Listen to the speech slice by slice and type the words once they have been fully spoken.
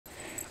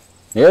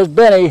Here's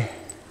Benny.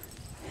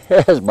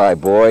 Here's my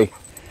boy.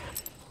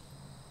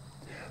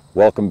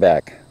 Welcome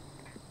back.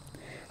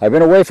 I've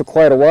been away for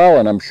quite a while,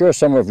 and I'm sure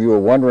some of you are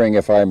wondering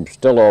if I'm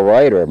still all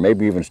right or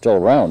maybe even still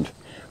around.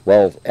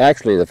 Well,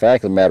 actually, the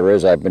fact of the matter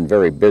is I've been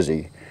very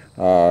busy.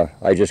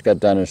 I just got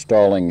done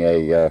installing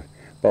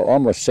about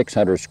almost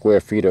 600 square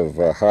feet of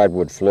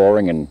hardwood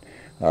flooring and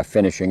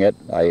finishing it.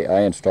 I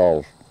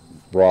install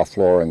raw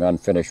flooring,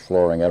 unfinished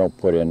flooring. I don't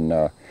put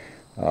in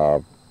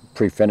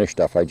pre-finished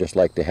stuff. I just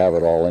like to have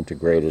it all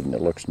integrated and it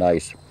looks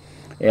nice.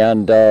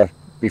 And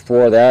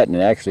before that,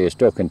 and actually it's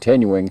still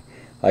continuing,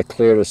 I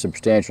cleared a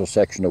substantial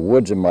section of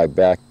woods in my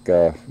back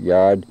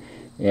yard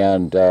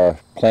and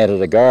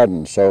planted a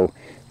garden. So,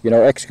 you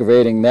know,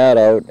 excavating that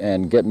out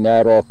and getting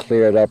that all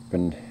cleared up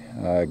and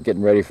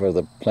getting ready for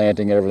the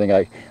planting and everything.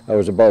 I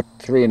was about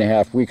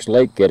 3.5 weeks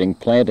late getting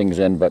plantings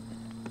in, but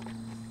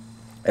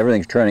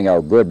everything's turning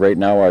out good. Right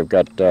now I've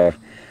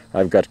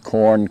got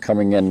corn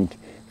coming in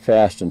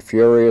fast and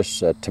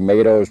furious.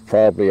 Tomatoes,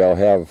 probably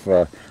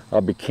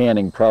I'll be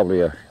canning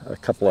probably a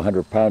couple of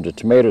 100 pounds of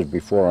tomatoes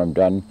before I'm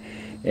done.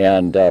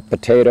 And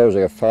potatoes, I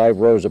have 5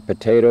 rows of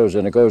potatoes,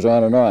 and it goes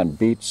on and on.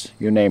 Beets,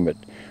 you name it.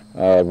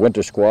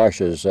 Winter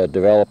squash is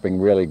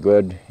developing really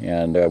good,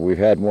 and we've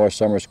had more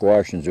summer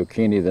squash and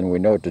zucchini than we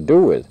know what to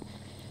do with.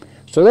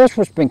 So that's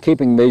what's been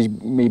keeping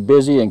me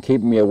busy and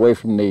keeping me away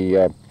from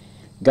the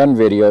gun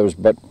videos.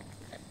 But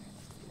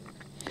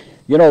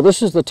you know,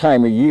 this is the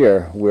time of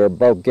year we're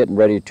about getting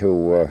ready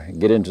to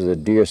get into the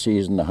deer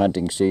season, the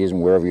hunting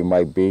season, wherever you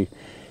might be.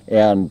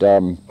 And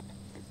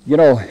you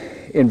know,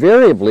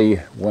 invariably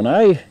when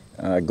I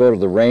go to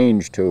the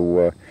range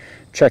to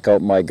check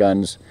out my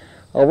guns,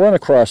 I'll run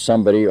across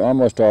somebody,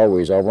 almost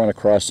always, I'll run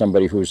across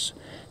somebody who's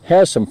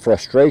has some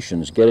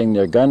frustrations getting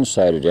their gun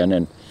sighted in.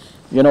 And,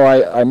 you know,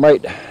 I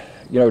might,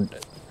 you know,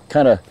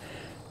 kind of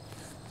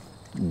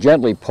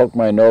gently poke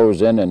my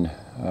nose in and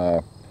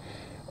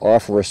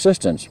offer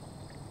assistance.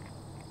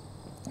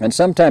 And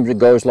sometimes it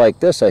goes like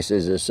this. I say,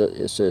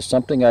 is there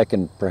something I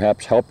can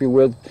perhaps help you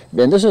with?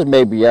 And this is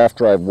maybe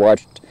after I've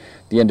watched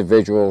the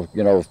individual,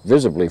 you know,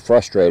 visibly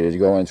frustrated,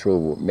 going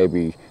through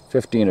maybe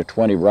 15 or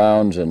 20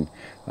 rounds and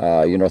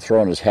you know,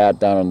 throwing his hat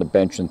down on the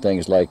bench and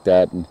things like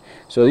that. And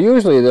so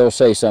usually they'll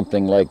say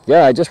something like,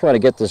 yeah, I just want to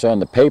get this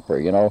on the paper,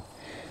 you know.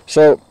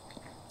 So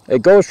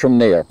it goes from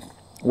there.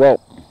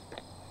 Well,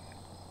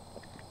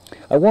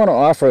 I want to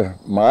offer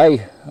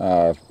my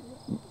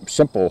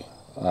simple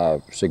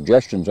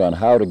suggestions on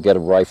how to get a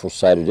rifle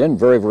sighted in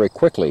very, very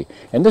quickly.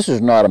 And this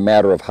is not a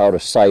matter of how to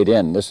sight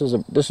in. This is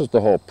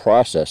the whole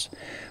process.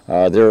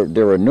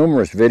 There are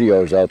numerous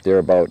videos out there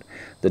about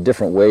the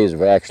different ways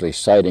of actually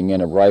sighting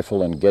in a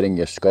rifle and getting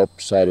your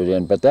scope sighted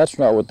in, but that's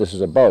not what this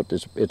is about.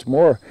 It's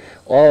more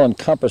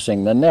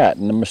all-encompassing than that.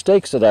 And the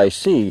mistakes that I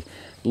see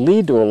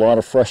lead to a lot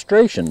of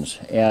frustrations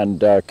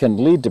and can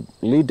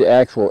lead to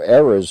actual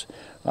errors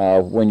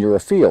when you're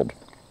afield.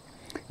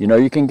 You know,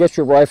 you can get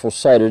your rifle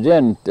sighted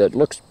in that it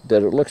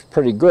looks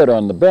pretty good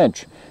on the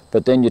bench,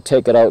 but then you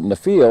take it out in the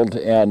field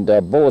and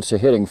bullets are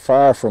hitting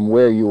far from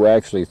where you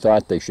actually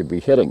thought they should be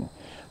hitting,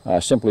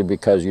 simply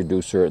because you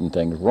do certain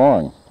things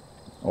wrong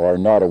or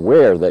not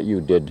aware that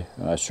you did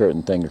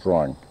certain things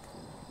wrong.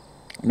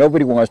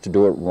 Nobody wants to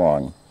do it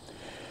wrong.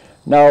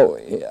 Now,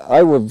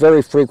 I would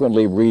very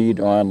frequently read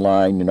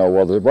online, you know,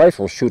 well, the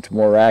rifle shoots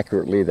more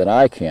accurately than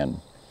I can.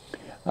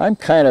 I'm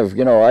kind of,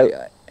 you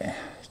know,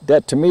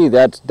 to me,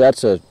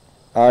 that's an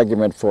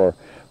argument for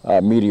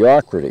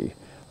mediocrity.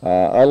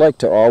 I like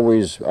to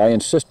always, I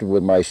insisted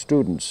with my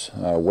students,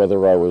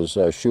 whether I was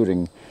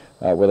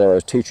whether I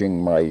was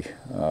teaching my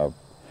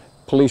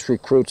police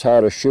recruits how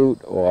to shoot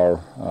or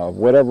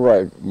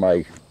whatever,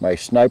 my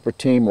sniper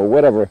team or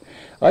whatever,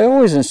 I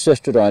always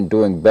insisted on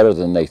doing better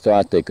than they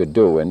thought they could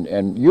do.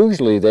 And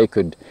usually they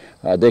could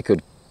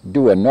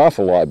do an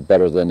awful lot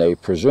better than they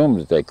presumed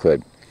that they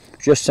could,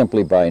 just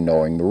simply by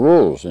knowing the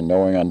rules and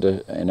knowing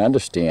and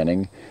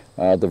understanding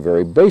the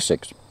very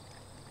basics.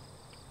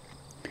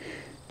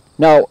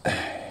 Now,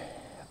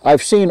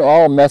 I've seen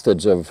all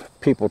methods of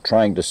people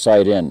trying to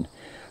sight in.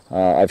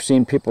 I've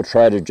seen people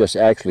try to just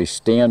actually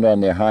stand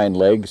on their hind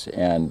legs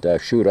and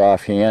shoot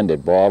offhand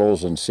at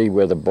bottles and see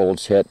where the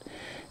bullets hit.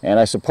 And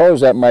I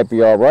suppose that might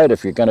be all right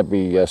if you're going to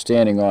be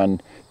standing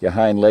on your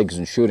hind legs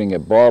and shooting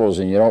at bottles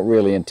and you don't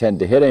really intend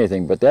to hit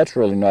anything, but that's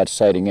really not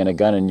sighting in a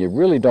gun, and you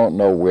really don't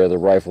know where the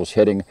rifle's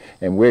hitting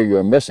and where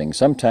you're missing.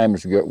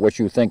 Sometimes what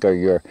you think are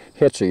your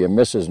hits are your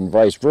misses and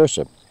vice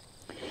versa.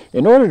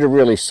 In order to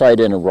really sight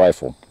in a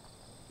rifle,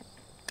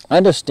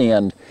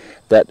 understand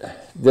that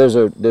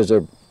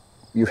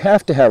you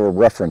have to have a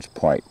reference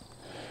point,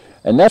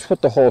 and that's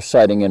what the whole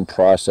sighting in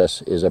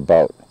process is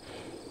about.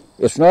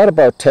 It's not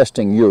about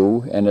testing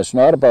you, and it's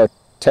not about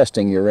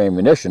testing your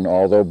ammunition,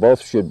 although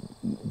both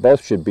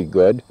should be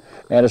good,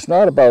 and it's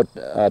not about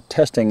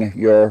testing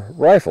your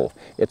rifle.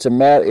 It's a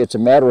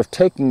matter of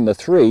taking the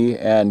three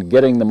and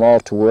getting them all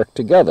to work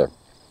together.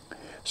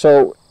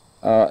 So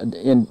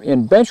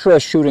in bench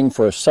rest shooting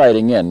for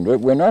sighting in,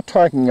 we're not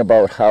talking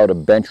about how to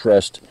bench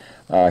rest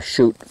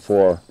shoot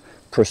for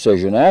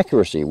precision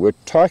accuracy. We're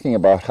talking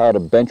about how to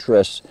bench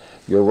rest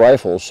your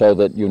rifle so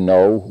that you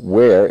know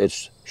where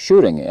it's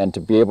shooting and to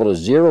be able to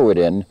zero it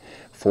in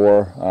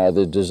for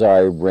the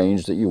desired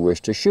range that you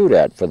wish to shoot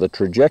at, for the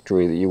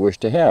trajectory that you wish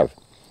to have.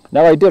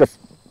 Now, I did a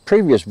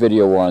previous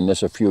video on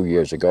this a few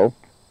years ago,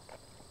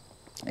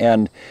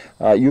 and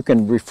you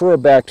can refer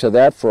back to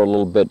that for a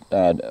little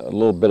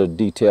bit of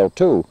detail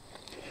too.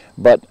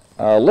 But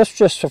let's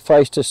just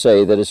suffice to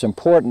say that it's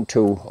important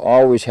to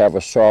always have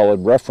a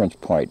solid reference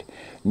point.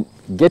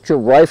 Get your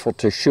rifle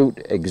to shoot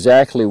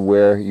exactly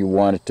where you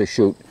want it to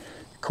shoot,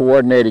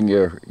 coordinating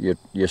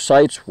your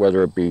sights,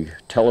 whether it be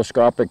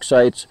telescopic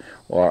sights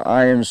or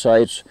iron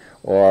sights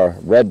or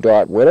red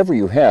dot, whatever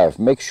you have.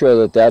 Make sure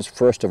that that's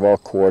first of all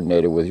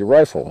coordinated with your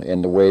rifle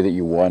in the way that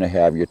you want to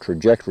have your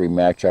trajectory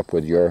match up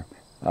with your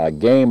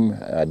game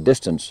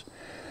distance.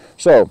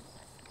 So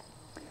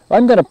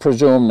I'm going to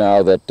presume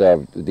now that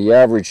the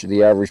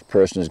average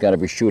person is going to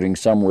be shooting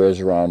somewhere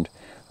around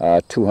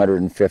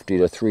 250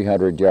 to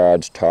 300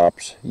 yards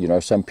tops. You know,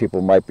 some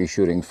people might be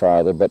shooting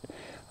farther, but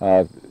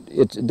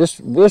this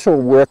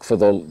will work for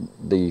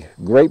the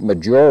great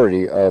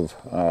majority of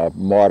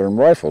modern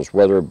rifles,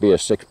 whether it be a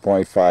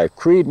 6.5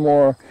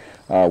 Creedmoor,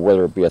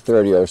 whether it be a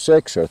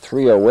 30-06 or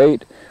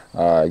 308.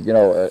 You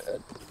know,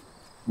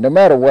 no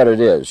matter what it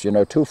is, you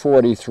know,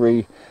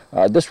 243,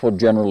 this will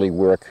generally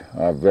work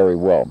very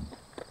well.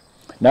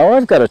 Now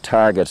I've got a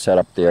target set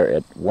up there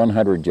at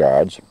 100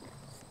 yards,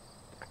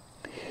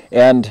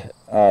 and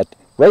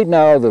right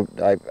now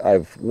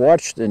I've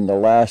watched in the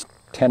last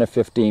 10 or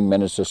 15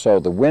 minutes or so,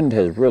 the wind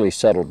has really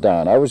settled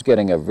down. I was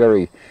getting a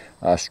very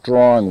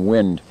strong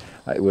wind.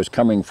 It was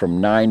coming from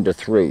 9 to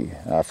 3,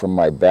 from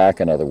my back,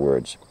 in other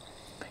words.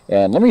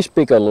 And let me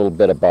speak a little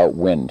bit about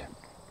wind.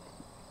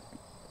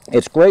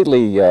 It's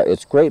greatly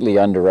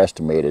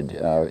underestimated,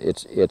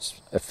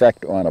 its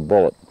effect on a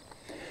bullet.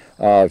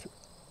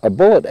 A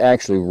bullet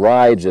actually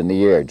rides in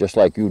the air, just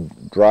like you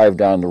drive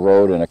down the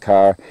road in a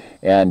car,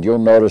 and you'll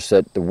notice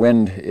that the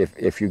wind,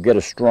 if you get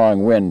a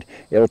strong wind,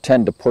 it'll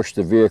tend to push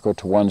the vehicle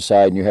to one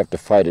side and you have to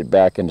fight it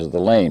back into the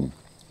lane.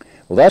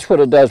 Well, that's what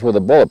it does with a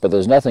bullet, but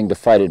there's nothing to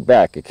fight it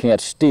back. It can't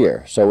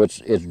steer, so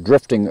it's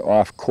drifting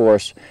off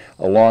course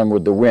along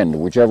with the wind,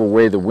 whichever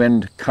way the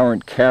wind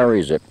current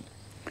carries it.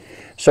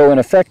 So in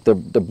effect, the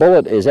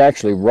bullet is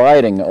actually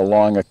riding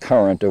along a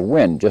current of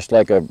wind, just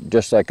like a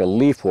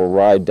leaf will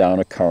ride down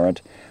a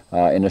current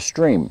in a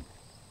stream.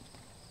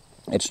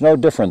 It's no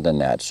different than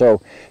that.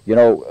 So, you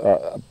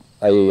know,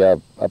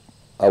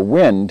 a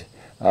wind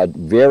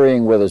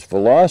varying with its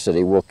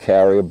velocity will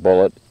carry a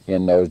bullet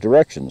in those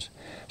directions.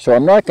 So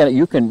I'm not going to,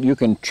 you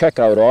can check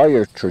out all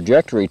your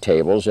trajectory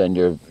tables and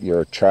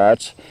your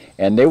charts,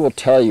 and they will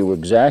tell you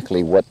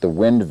exactly what the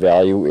wind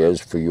value is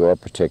for your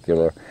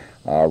particular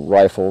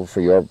rifle, for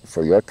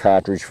your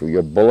cartridge, for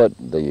your bullet,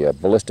 the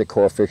ballistic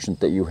coefficient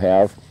that you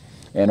have,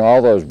 and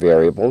all those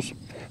variables.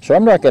 So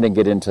I'm not going to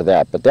get into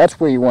that, but that's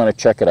where you want to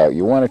check it out.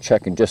 You want to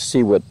check and just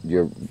see what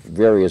your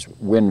various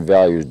wind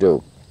values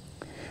do.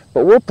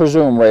 But we'll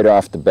presume right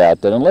off the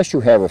bat that unless you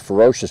have a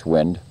ferocious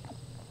wind,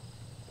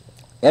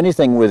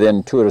 anything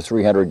within 200 to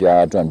 300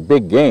 yards on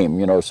big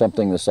game, you know,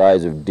 something the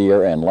size of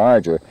deer and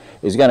larger,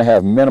 is going to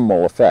have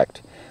minimal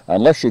effect,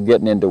 unless you're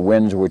getting into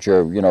winds which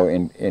are, you know,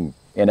 in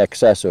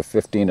excess of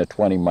 15 to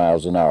 20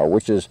 miles an hour,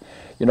 which is,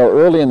 you know,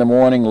 early in the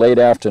morning, late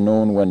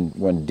afternoon,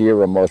 when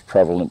deer are most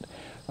prevalent.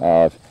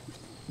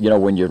 You know,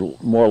 when you're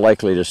more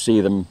likely to see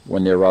them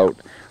when they're out,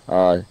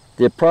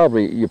 you're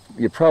probably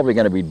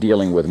going to be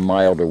dealing with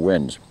milder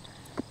winds.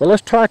 But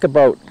let's talk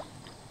about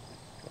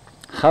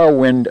how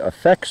wind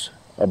affects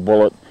a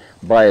bullet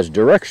by its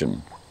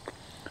direction.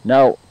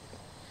 Now,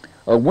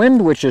 a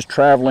wind which is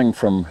traveling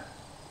from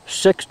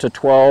 6 to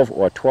 12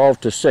 or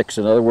 12 to 6,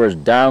 in other words,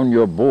 down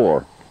your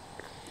bore,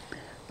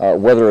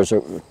 whether it's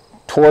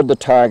toward the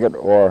target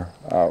or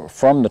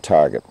from the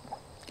target,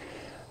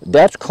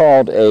 that's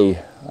called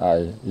a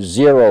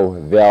zero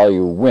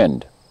value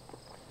wind.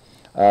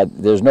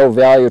 There's no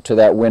value to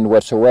that wind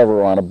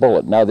whatsoever on a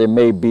bullet. Now there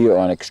may be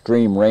on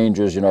extreme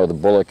ranges, you know, the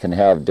bullet can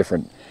have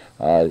different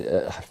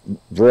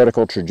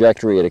vertical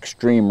trajectory at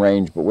extreme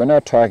range, but we're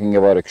not talking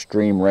about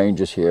extreme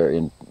ranges here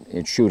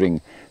in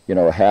shooting, you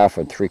know, a half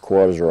and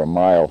 3/4 or a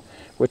mile.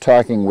 We're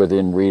talking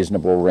within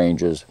reasonable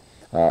ranges,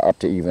 up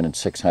to even at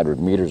 600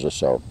 meters or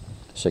so,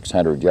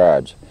 600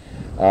 yards.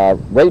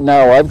 Right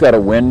now I've got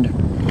a wind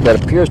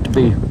that appears to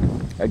be,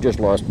 I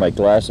just lost my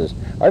glasses.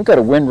 I've got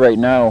a wind right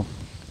now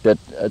that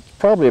it's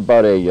probably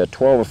about a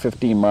 12 or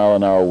 15 mile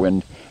an hour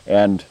wind,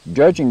 and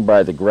judging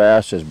by the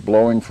grass is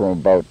blowing from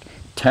about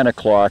 10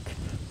 o'clock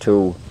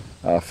to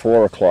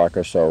 4 o'clock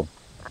or so.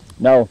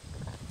 Now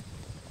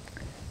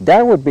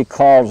that would be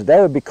called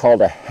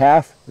a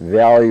half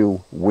value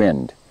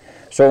wind.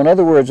 So in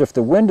other words, if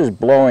the wind is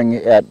blowing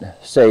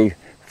at, say,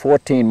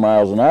 14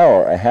 miles an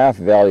hour, a half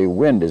value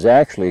wind is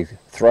actually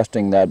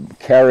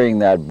carrying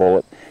that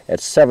bullet at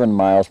 7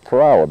 miles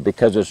per hour,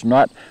 because it's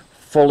not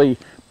fully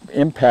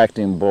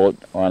impacting the bullet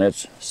on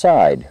its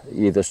side,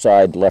 either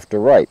side, left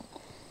or right.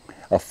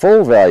 A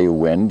full value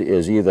wind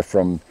is either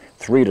from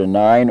 3 to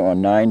 9 or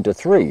 9 to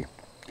 3.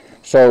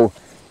 So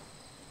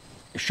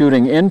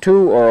shooting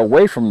into or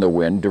away from the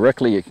wind,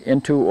 directly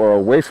into or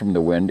away from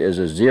the wind, is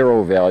a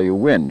zero value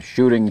wind.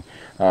 Shooting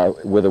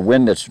with a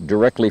wind that's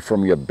directly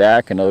from your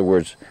back, in other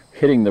words,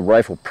 hitting the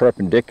rifle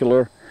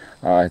perpendicular,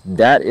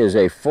 that is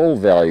a full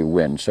value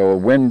wind. So a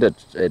wind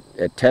that's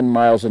at 10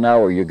 miles an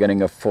hour, you're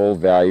getting a full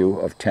value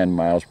of 10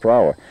 miles per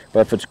hour.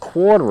 But if it's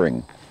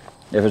quartering,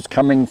 if it's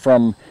coming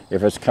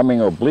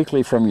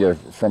obliquely from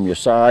your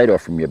side or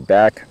from your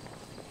back,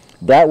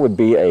 that would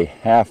be a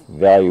half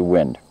value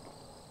wind.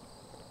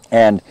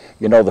 And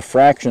you know, the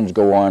fractions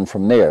go on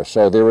from there.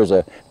 So there is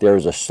a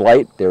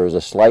slight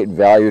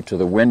value to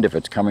the wind if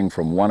it's coming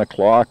from 1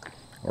 o'clock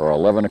or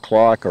 11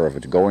 o'clock, or if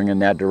it's going in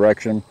that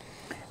direction.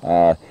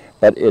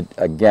 But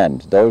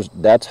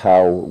that's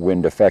how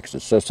wind affects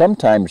it. So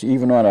sometimes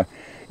even on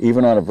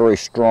a very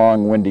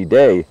strong windy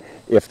day,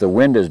 if the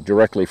wind is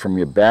directly from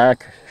your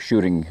back,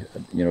 shooting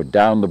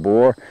down the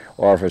bore,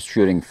 or if it's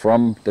shooting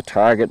from the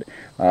target,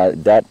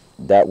 that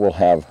will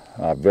have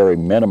very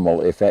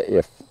minimal, if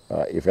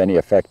any,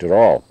 effect at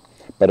all.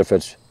 But if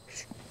it's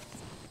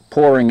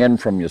pouring in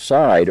from your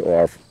side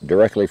or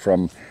directly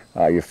from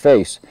your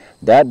face,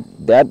 that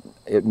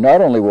it not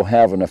only will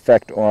have an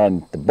effect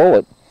on the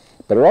bullet,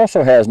 but it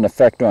also has an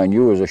effect on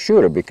you as a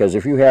shooter, because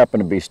if you happen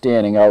to be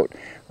standing out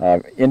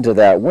into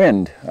that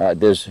wind,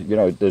 there's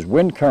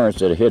wind currents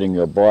that are hitting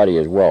your body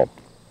as well.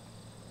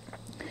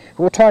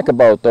 We'll talk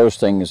about those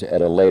things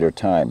at a later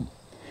time.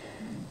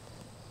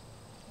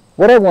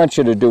 What I want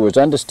you to do is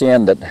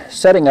understand that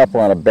setting up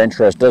on a bench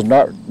rest does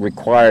not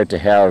require to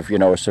have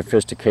a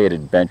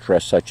sophisticated bench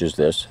rest such as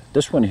this.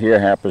 This one here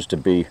happens to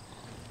be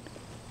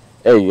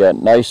a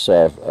nice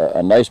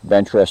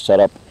bench rest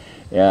setup.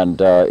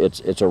 And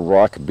it's a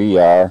Rock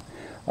BR.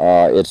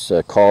 It's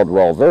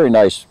Caldwell. Very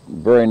nice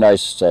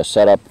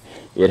setup.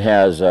 It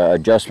has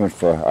adjustment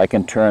for. I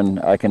can turn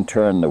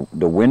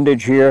the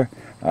windage here.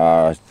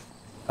 I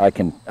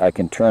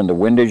can turn the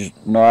windage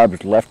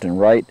knobs left and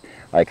right.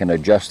 I can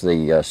adjust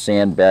the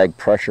sandbag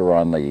pressure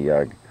on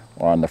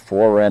the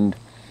fore end.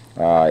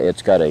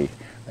 It's got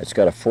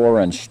a fore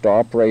end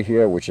stop right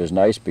here, which is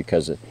nice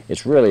because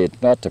it's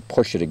not to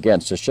push it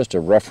against. It's just a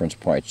reference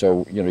point.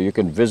 So you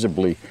can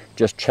visibly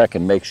just check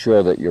and make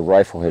sure that your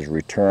rifle has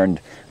returned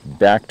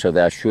back to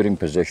that shooting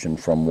position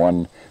from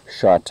one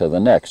shot to the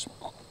next.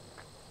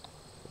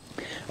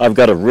 I've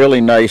got a really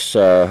nice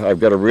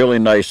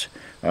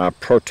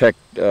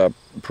protector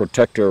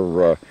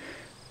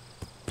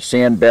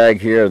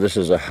sandbag here. This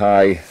is a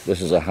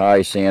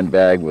high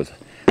sandbag with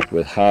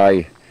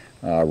high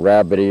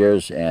rabbit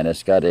ears, and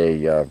it's got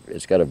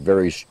a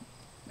very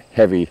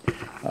heavy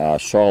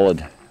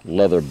solid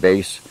leather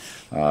base,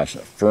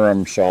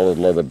 firm solid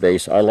leather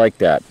base. I like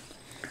that.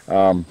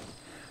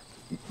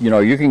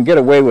 You can get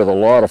away with a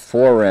lot of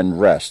fore-end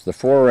rest. The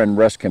fore-end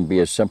rest can be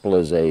as simple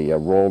as a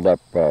rolled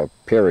up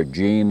pair of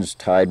jeans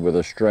tied with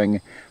a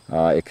string.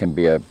 It can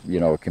be a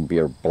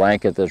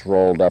blanket that's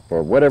rolled up,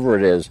 or whatever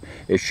it is.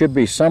 It should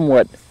be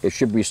somewhat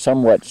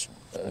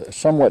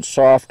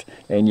soft,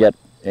 and yet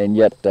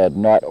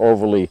not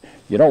overly.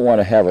 You don't want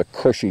to have a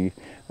cushy.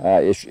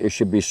 It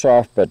should be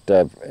soft but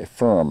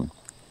firm.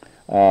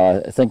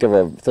 Think of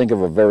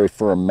a very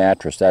firm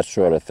mattress, that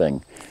sort of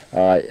thing.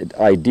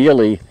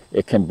 Ideally,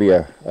 it can be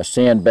a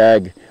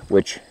sandbag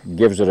which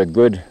gives it a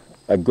good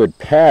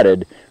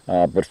padded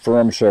but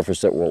firm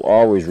surface that will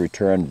always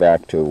return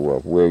back to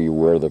where you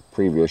were the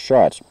previous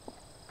shots.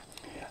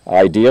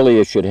 Ideally,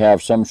 it should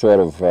have some sort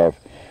of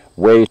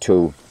way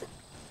to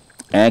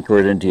anchor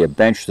it into your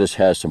bench. This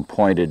has some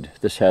pointed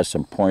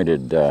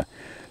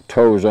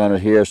toes on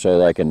it here, so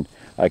that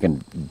I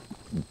can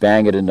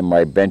bang it into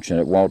my bench and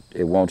it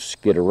won't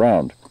skid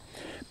around.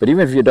 But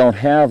even if you don't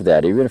have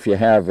that, even if you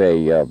have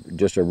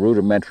just a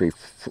rudimentary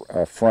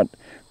front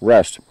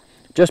rest,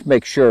 just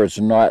make sure it's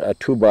not a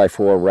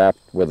 2x4 wrapped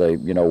with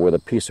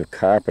a piece of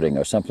carpeting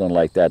or something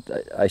like that.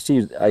 I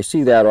see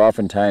that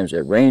oftentimes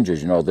at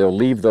ranges. They'll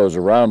leave those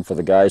around for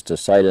the guys to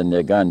sight in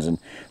their guns, and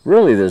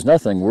really there's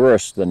nothing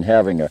worse than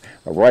having a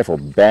rifle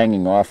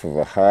banging off of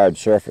a hard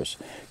surface.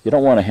 You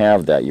don't want to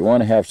have that. You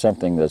want to have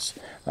something that's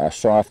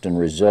soft and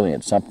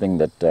resilient, something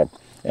that,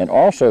 and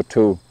also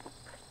too,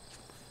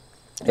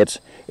 it's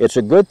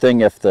a good thing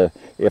if the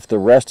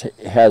rest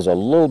has a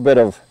little bit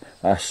of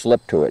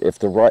slip to it. If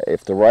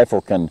the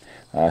rifle can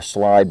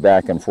slide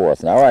back and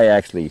forth. Now I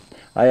actually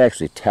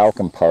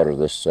talcum powder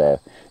this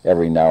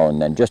every now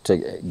and then just to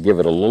give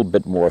it a little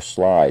bit more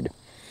slide.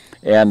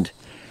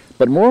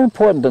 But more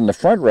important than the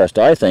front rest,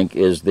 I think,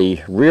 is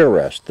the rear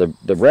rest.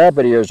 The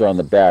rabbit ears on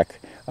the back.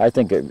 I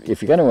think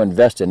if you're going to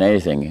invest in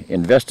anything,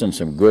 invest in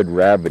some good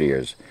rabbit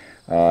ears.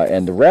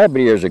 And the rabbit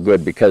ears are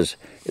good because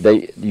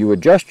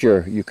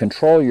you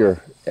control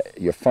your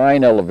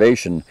fine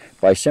elevation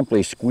by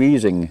simply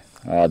squeezing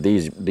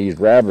these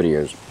rabbit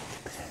ears.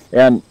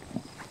 And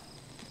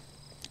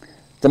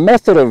the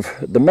method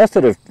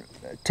of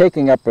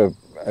taking up a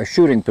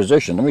shooting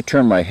position. Let me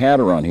turn my hat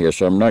around here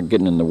so I'm not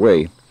getting in the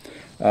way.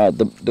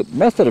 The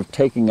method of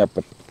taking up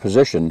a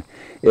position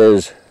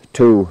is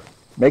to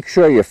make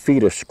sure your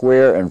feet are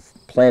square and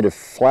planted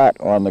flat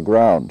on the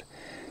ground.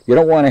 you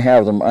don't want to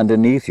have them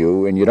underneath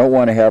you, and you don't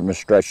want to have them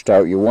stretched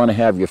out. You want to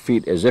have your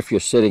feet as if you're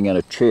sitting in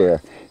a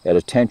chair at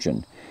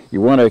attention.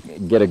 You want to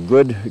get a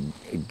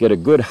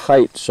good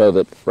height so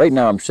that, right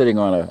now I'm sitting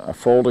on a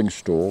folding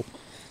stool,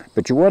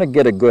 but you want to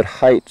get a good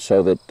height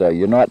so that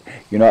you're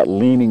not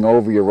leaning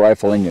over your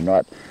rifle and you're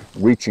not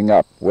reaching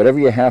up. Whatever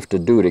you have to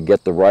do to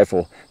get the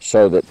rifle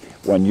so that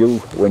when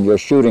you're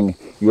shooting,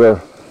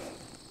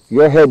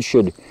 your head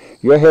should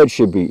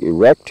be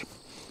erect,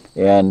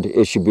 and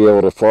it should be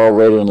able to fall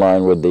right in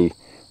line with the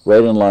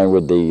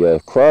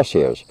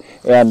crosshairs,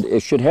 and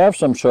it should have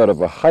some sort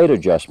of a height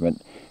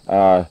adjustment,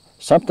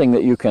 something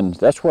that you can.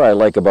 That's what I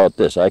like about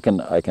this. I can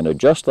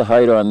adjust the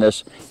height on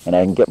this, and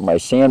I can get my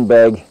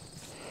sandbag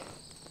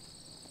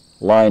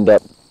lined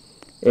up,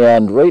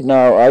 and right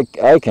now I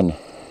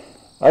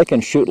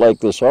can shoot like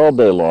this all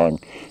day long,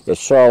 as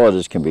solid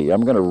as can be.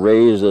 I'm going to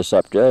raise this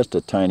up just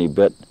a tiny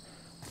bit.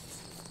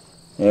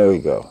 There we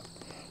go.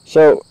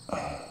 So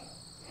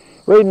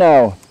right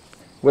now,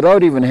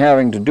 without even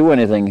having to do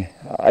anything,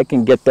 I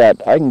can get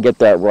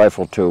that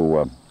rifle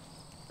to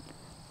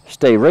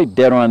stay right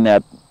dead on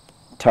that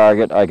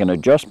target. I can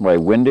adjust my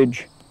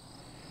windage,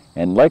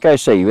 and like I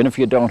say, even if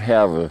you don't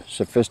have a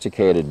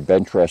sophisticated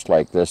bench rest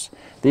like this,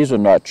 these are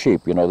not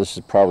cheap. You know, this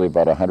is probably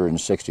about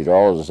 $160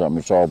 or something.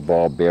 It's all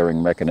ball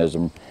bearing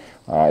mechanism.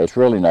 It's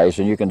really nice,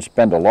 and you can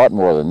spend a lot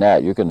more than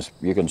that. You can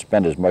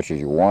spend as much as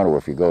you want to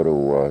if you go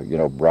to you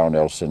know,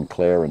 Brownell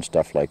Sinclair and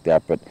stuff like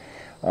that. But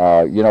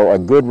you know, a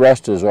good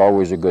rest is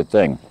always a good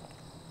thing.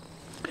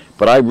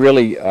 But I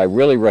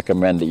really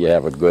recommend that you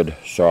have a good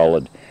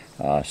solid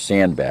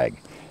sandbag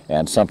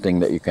and something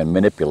that you can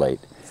manipulate.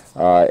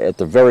 At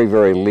the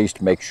very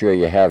least, make sure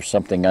you have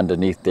something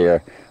underneath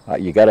there.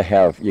 You got to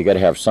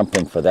have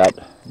something for that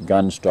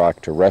gun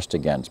stock to rest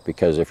against,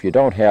 because if you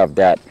don't have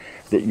that,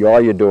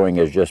 all you're doing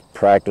is just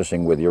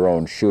practicing with your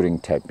own shooting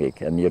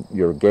technique, and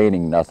you're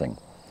gaining nothing.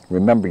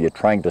 Remember, you're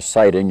trying to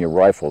sight in your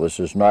rifle. This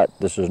is not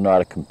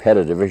a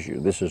competitive issue.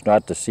 This is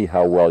not to see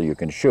how well you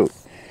can shoot.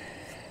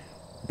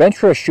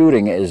 Bench rest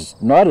shooting is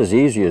not as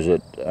easy as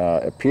it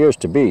appears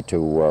to be to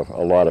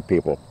a lot of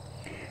people.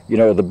 You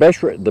know, the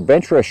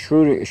bench rest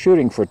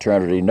shooting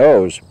fraternity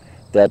knows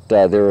that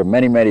there are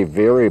many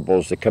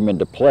variables that come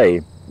into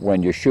play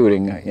when you're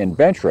shooting in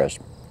bench rest.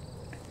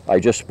 I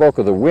just spoke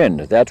of the wind.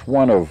 That's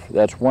one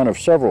of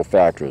several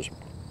factors.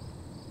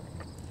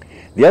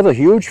 The other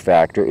huge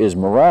factor is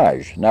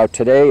mirage. Now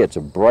today it's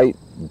a bright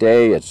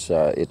day.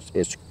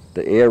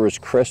 The air is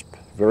crisp,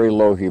 very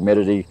low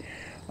humidity.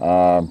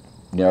 You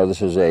know,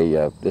 this is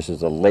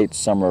a late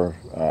summer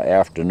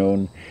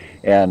afternoon,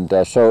 and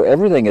so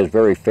everything is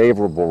very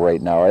favorable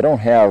right now. I don't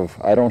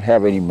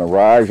have any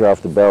mirage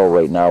off the barrel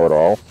right now at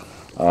all.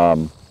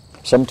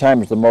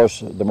 Sometimes the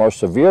most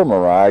severe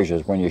mirage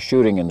is when you're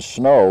shooting in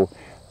snow.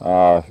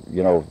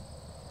 You know,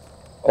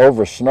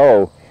 over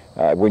snow.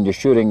 When you're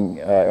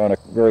shooting on a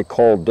very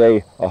cold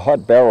day, a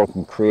hot barrel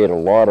can create a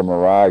lot of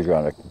mirage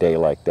on a day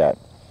like that.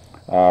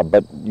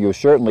 But you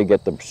certainly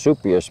get the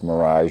soupiest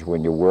mirage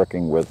when you're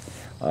working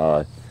with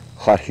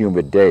hot,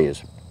 humid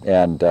days,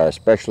 and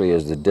especially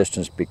as the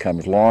distance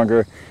becomes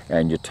longer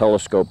and your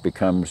telescope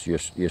becomes,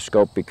 your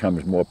scope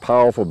becomes more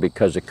powerful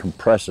because it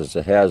compresses.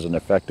 It has an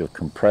effect of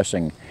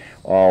compressing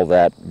all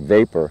that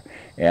vapor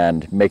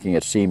and making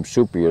it seem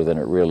soupier than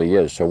it really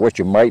is. So what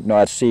you might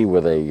not see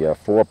with a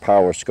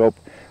 4-power scope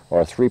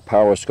or a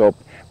 3-power scope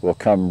will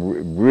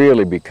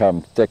really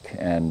become thick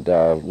and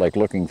like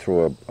looking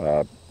through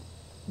a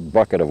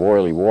bucket of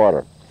oily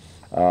water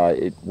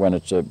when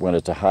it's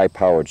a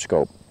high-powered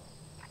scope.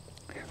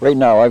 Right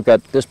now I've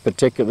got this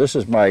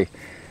is my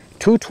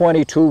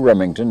 222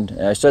 Remington,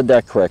 and I said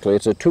that correctly.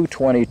 It's a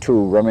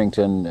 222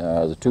 Remington.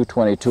 The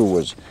 222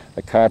 was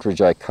a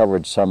cartridge I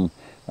covered some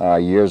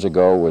years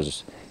ago.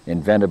 Was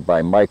invented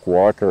by Mike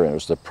Walker, and it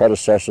was the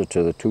predecessor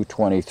to the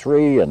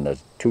 223 and the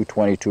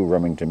 222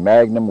 Remington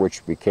Magnum,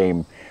 which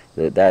became,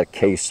 that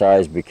case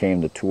size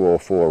became the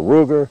 204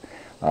 Ruger,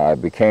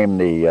 became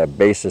the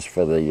basis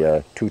for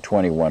the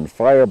 221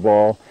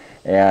 Fireball,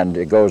 and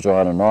it goes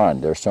on and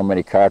on. There's so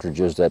many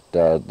cartridges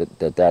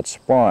that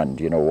spawned,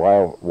 you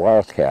know,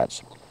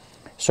 Wildcats.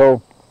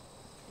 So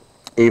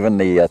even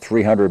the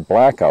 300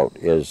 Blackout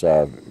is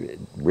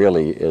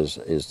really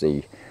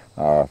the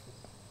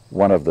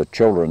one of the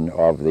children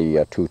of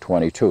the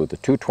 222. The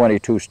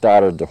 222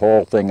 started the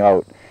whole thing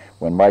out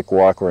when Mike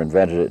Walker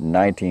invented it in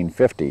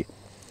 1950,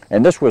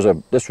 and this was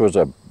a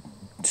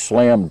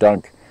slam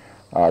dunk.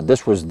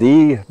 This was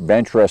the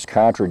bench rest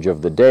cartridge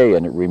of the day,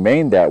 and it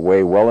remained that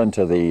way well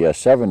into the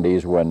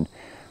 70s when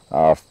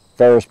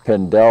Ferris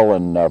Pindell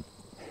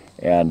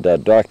and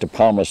Dr.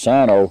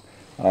 Palmisano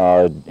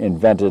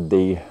invented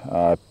the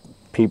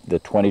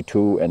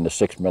 22 and the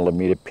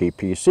 6mm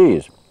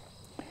PPCs.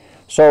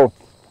 So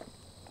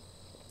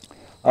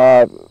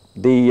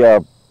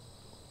the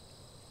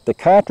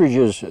cartridge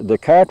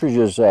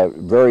is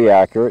very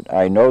accurate.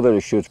 I know that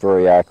it shoots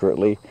very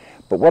accurately,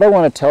 but what I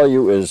want to tell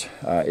you is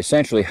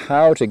essentially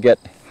how to get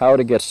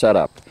set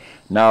up.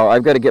 Now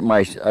I've got to get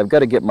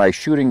my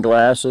shooting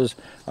glasses.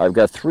 I've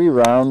got 3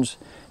 rounds.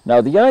 Now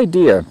the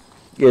idea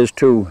is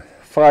to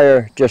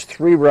fire just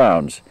 3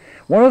 rounds.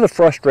 One of the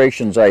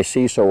frustrations I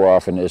see so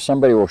often is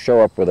somebody will show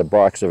up with a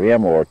box of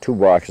ammo or 2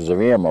 boxes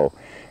of ammo,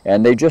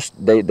 and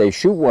they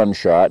shoot one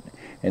shot,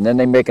 and then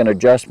they make an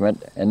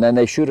adjustment, and then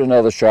they shoot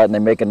another shot and they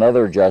make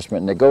another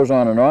adjustment, and it goes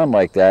on and on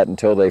like that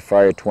until they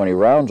fire 20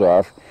 rounds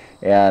off,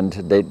 and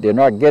they're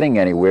not getting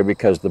anywhere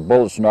because the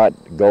bullet's not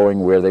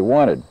going where they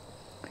wanted.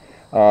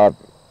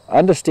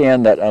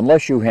 Understand that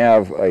unless you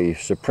have a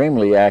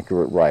supremely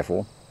accurate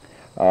rifle,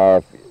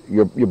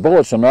 your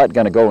bullets are not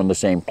going to go in the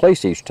same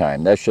place each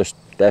time. That's just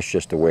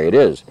the way it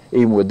is.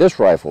 Even with this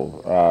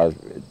rifle,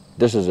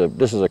 this is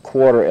a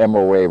quarter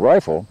MOA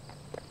rifle.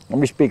 Let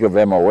me speak of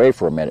MOA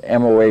for a minute.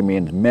 MOA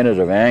means minute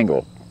of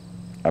angle.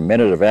 A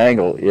minute of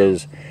angle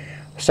is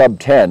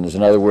sub-tens.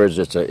 In other words,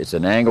 it's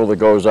an angle that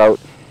goes out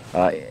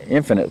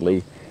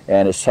infinitely,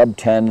 and it's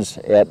sub-tens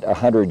at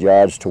 100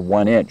 yards to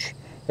 1 inch.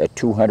 At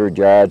 200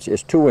 yards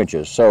is 2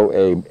 inches. So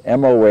a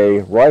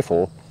MOA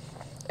rifle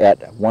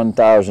at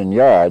 1,000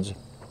 yards,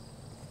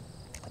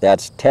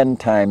 that's 10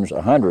 times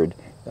 100.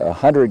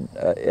 At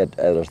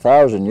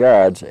 1,000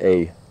 yards,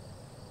 a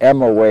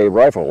MOA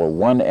rifle, or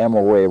 1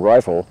 MOA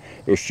rifle,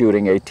 is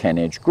shooting a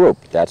 10-inch group.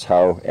 That's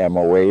how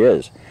MOA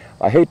is.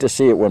 I hate to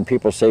see it when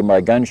people say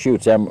my gun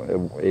shoots,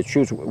 it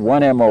shoots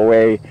 1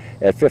 MOA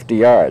at 50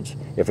 yards.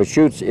 If it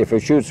shoots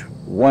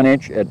 1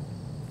 inch at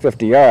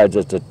 50 yards,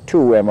 it's a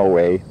 2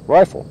 MOA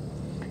rifle,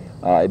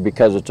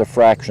 because it's a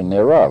fraction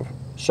thereof.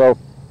 So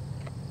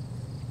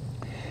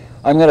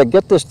I'm going to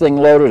get this thing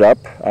loaded up,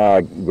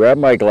 grab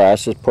my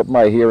glasses, put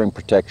my hearing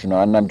protection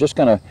on, and I'm just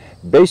going to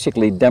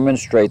basically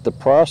demonstrate the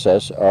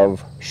process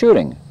of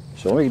shooting.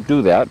 So let me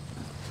do that.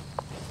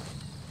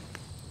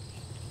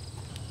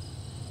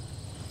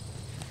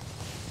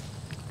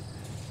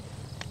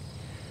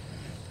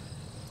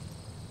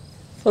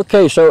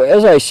 Okay, so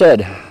as I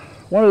said,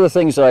 one of the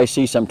things that I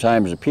see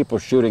sometimes is people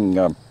shooting,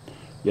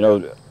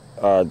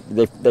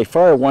 they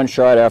fire one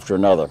shot after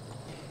another.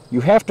 You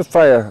have to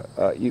fire,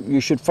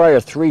 you should fire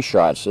 3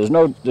 shots. There's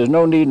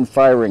no need in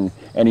firing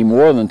any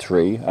more than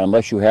 3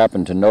 unless you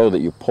happen to know that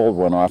you pulled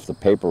one off the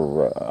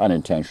paper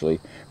unintentionally.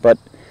 But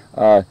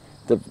the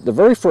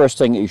very first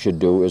thing that you should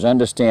do is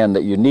understand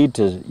that you need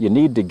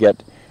to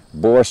get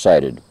bore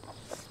sighted.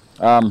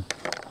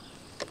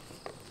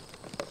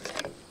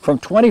 From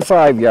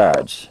 25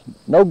 yards,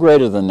 no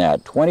greater than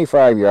that,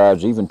 25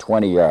 yards, even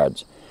 20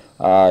 yards,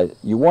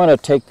 you want to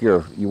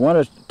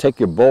take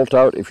your bolt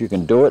out if you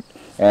can do it,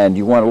 and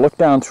you want to look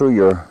down through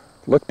your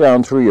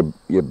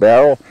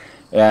barrel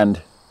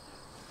and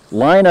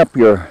line up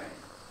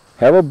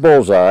have a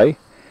bullseye,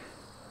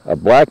 a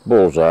black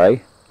bullseye.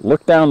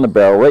 Look down the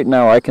barrel. Right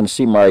now I can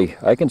see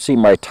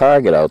my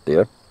target out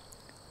there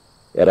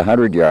at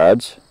 100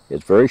 yards.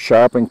 It's very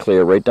sharp and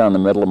clear right down the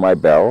middle of my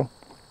barrel.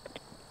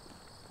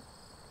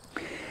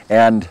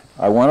 And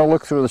I want to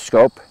look through the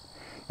scope,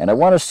 and I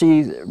want to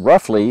see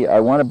roughly, I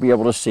want to be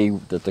able to see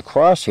that the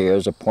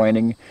crosshairs are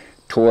pointing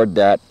toward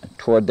that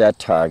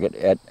target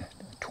at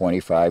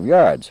 25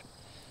 yards.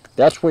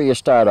 That's where you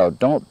start out.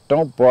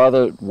 Don't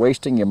bother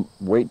wasting your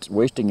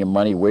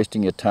money,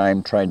 wasting your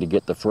time trying to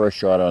get the first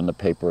shot on the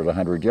paper at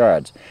 100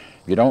 yards.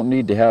 You don't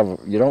need to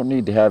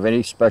have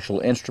any special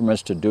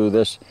instruments to do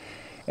this,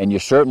 and you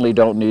certainly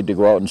don't need to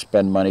go out and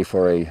spend money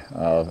for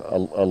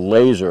a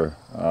laser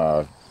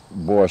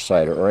bore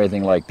sighter or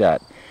anything like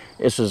that.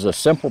 This is a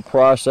simple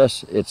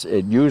process.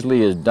 It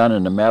usually is done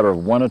in a matter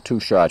of 1 or 2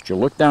 shots. You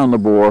look down the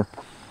bore,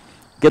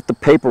 get the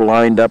paper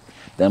lined up,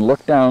 then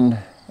look down,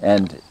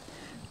 and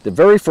the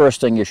very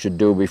first thing you should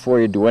do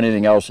before you do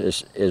anything else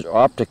is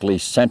optically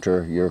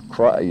center your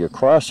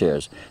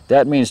crosshairs.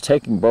 That means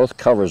taking both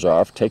covers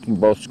off, taking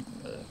both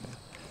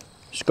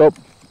scope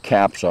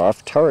caps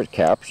off, turret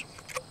caps,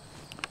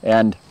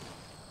 and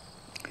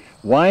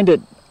wind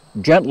it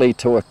gently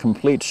to a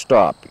complete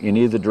stop in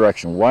either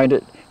direction. Wind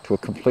it to a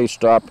complete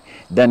stop,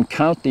 then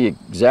count the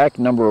exact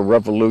number of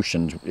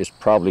revolutions. It's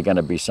probably going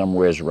to be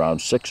somewhere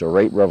around 6 or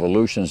 8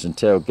 revolutions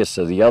until it gets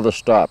to the other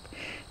stop.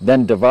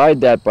 Then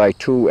divide that by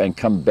 2 and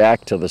come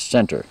back to the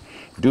center.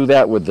 Do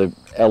that with the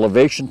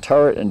elevation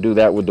turret and do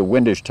that with the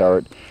windage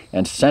turret,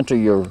 and center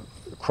your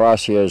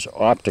crosshairs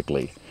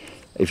optically.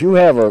 If you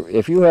have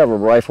a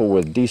rifle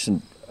with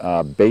decent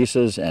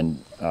bases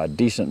and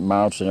decent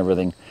mounts and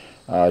everything,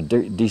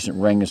 decent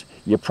rings,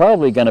 you're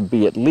probably going to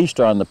be at least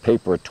on the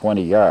paper at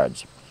 20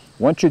 yards.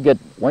 Once you get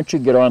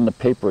on the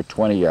paper at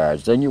 20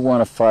 yards, then you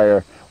want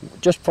to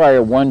just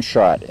fire 1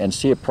 shot and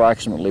see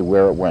approximately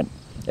where it went.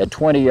 At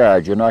 20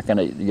 yards, you're not going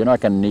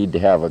to need to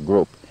have a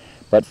group,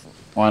 but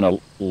on a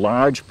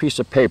large piece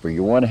of paper,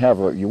 you want to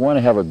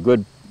have a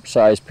good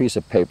sized piece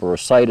of paper. A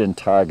sight and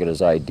target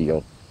is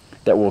ideal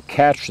that will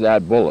catch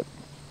that bullet.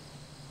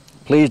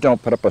 Please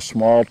don't put up a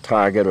small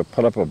target or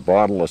put up a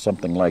bottle or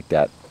something like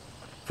that.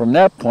 From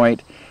that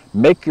point,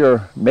 make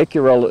your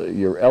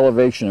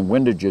elevation and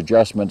windage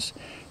adjustments,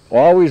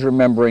 always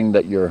remembering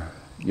that your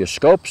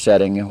scope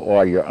setting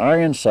or your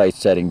iron sight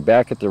setting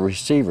back at the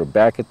receiver,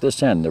 back at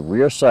this end, the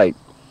rear sight,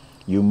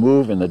 you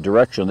move in the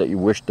direction that you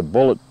wish the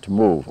bullet to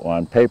move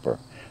on paper.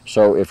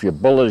 So if your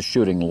bullet is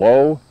shooting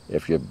low,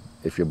 if your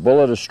your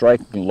bullet is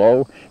striking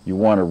low, you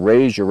want to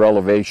raise your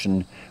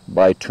elevation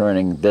by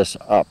turning this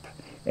up.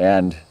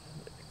 And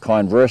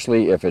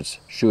conversely, if it's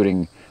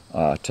shooting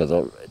to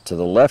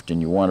the left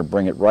and you want to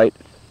bring it right,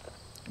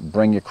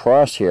 bring your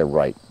crosshair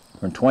right.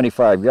 From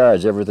 25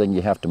 yards, everything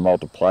you have to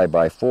multiply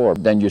by 4.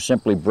 Then you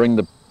simply bring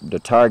the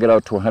target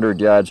out to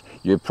 100 yards.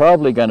 You're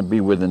probably going to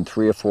be within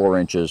 3 or 4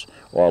 inches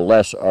or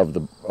less of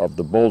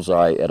the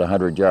bullseye at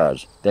 100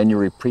 yards. Then you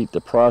repeat the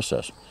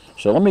process.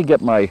 So let me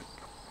get my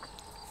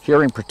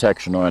hearing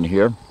protection on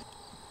here.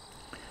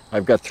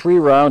 I've got 3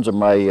 rounds of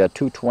my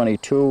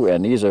 222,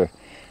 and these are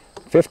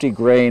 50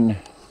 grain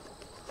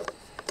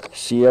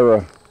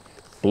Sierra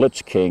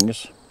Blitz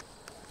Kings.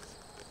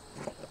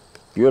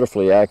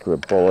 Beautifully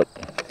accurate bullet.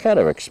 Kind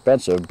of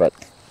expensive, but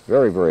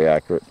very, very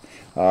accurate.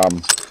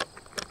 And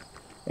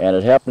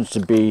it happens to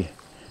be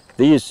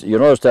these. You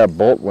notice that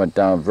bolt went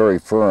down very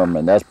firm,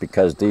 and that's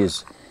because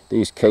these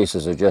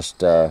cases are just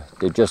they're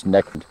just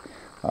necked.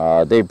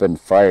 They've been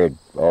fired.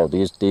 Oh,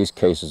 these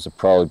cases have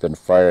probably been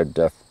fired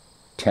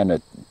 10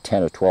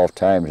 or 12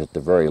 times at the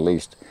very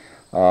least.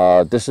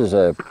 This is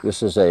a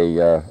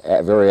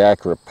very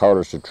accurate powder.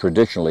 It's a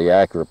traditionally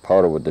accurate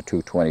powder with the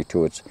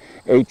 222. It's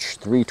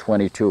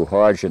H322,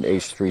 Hodgson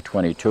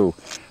H322.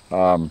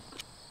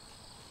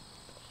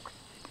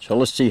 So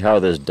let's see how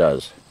this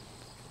does.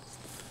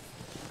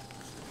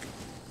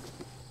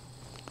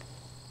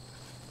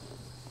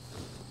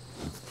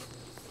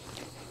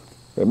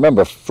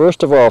 Remember,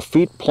 first of all,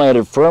 feet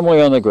planted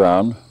firmly on the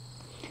ground.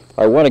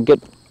 I want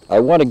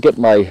to get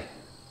my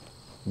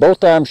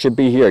both arms should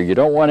be here. You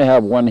don't want to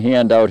have one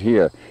hand out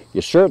here.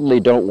 You certainly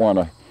don't want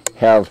to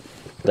have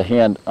the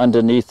hand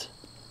underneath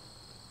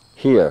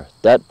here.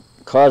 That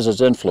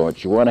causes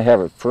influence. You want to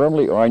have it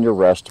firmly on your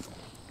wrist.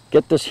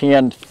 Get this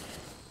hand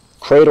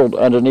cradled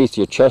underneath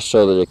your chest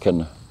so that it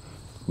can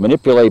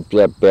manipulate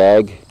that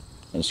bag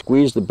and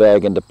squeeze the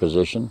bag into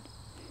position.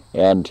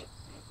 And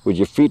with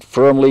your feet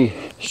firmly,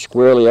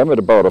 squarely, I'm at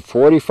about a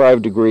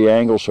 45-degree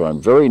angle, so I'm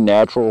very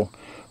natural.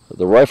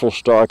 The rifle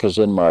stock is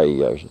in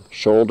my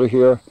shoulder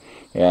here,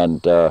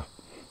 and that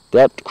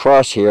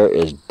crosshair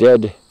is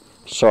dead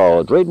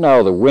solid. Right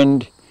now the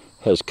wind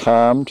has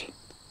calmed,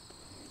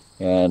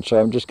 and so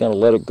I'm just going to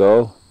let it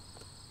go.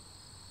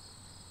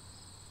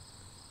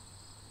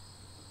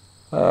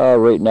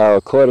 Right now,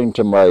 according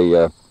to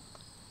my,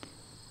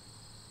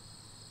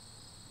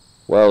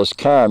 while it's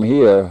calm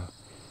here,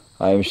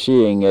 I'm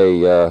seeing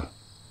a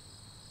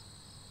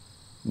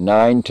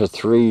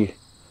 9-3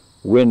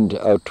 wind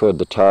out toward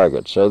the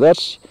target. So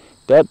that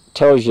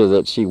tells you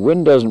that, see,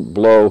 wind doesn't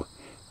blow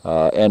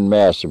en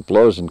masse, it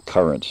blows in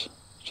currents.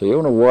 So you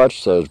want to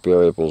watch those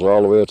variables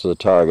all the way out to the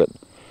target.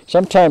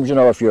 Sometimes, you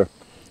know, if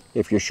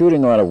you're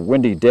shooting on a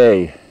windy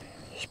day,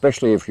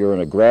 especially if you're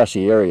in a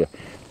grassy area,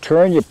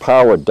 turn your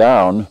power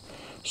down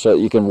so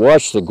that you can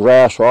watch the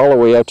grass all the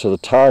way out to the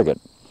target,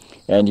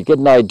 and you get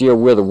an idea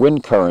where the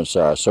wind currents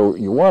are. So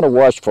you want to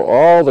watch for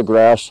all the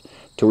grass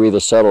to either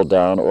settle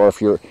down, or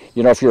if you're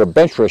a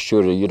benchless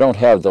shooter, you don't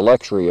have the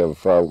luxury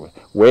of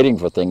waiting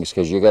for things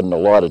because you get an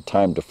allotted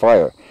time to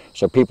fire.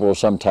 So people will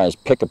sometimes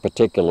pick a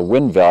particular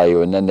wind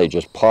value and then they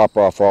just pop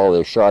off all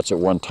their shots at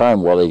one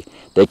time while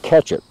they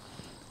catch it.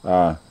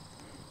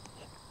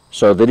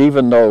 So that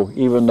even though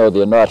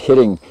they're not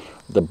hitting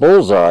the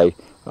bullseye,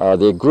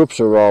 their groups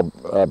are all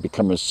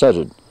becoming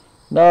centered.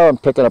 Now I'm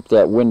picking up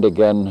that wind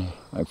again.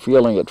 I'm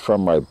feeling it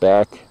from my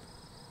back.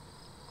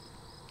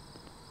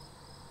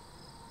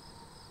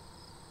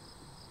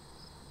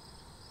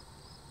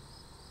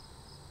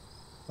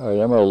 All right,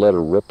 I'm going to let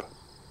her rip.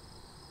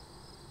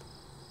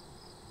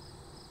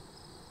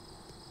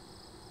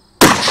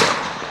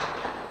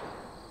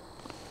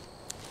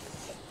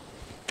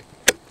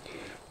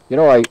 You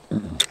know,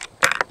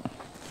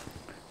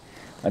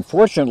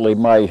 unfortunately,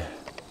 my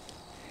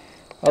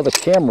other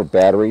camera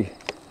battery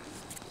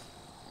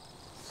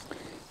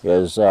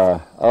is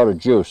out of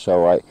juice,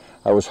 so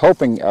I was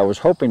hoping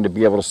to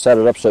be able to set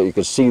it up so you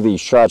could see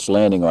these shots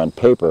landing on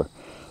paper.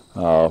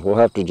 We'll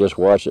have to just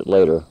watch it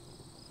later.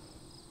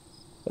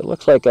 It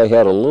looks like I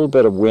had a little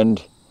bit of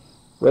wind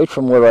right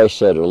from where I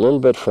said, a little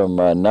bit from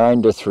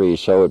 9 to 3,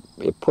 so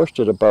it pushed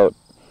it about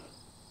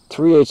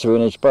 3/8 of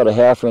an inch, about a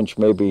 ½ inch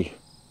maybe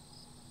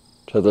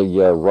to the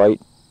right.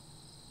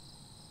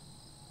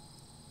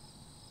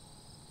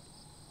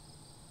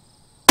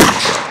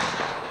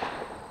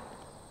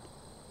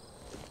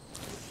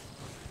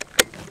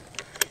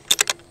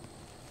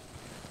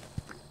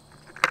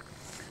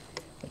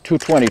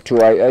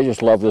 .222, I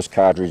just love this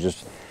cartridge. It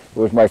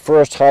was my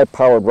first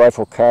high-powered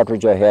rifle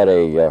cartridge. I had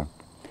a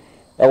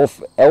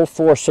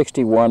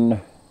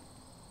L461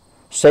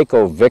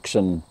 Seiko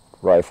Vixen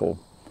rifle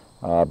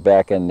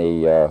back in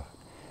the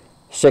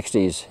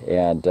 60s,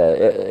 and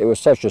it was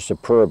such a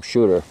superb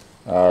shooter.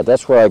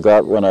 That's what I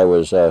got when I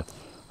was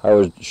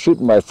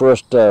shooting my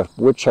first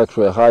woodchucks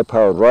with a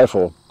high-powered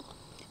rifle,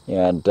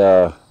 and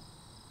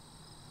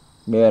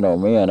man, oh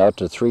man, out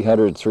to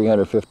 300,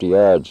 350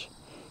 yards.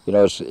 You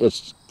know,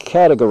 it's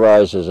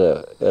categorized as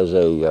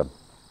a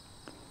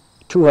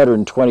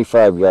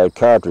 225-yard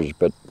cartridge,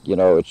 but you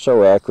know, it's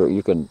so accurate.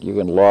 You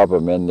can lob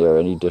them in there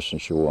any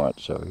distance you want.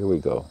 So here we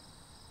go.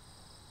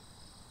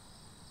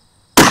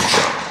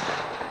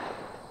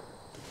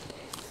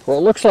 Well,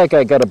 it looks like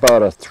I got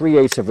about a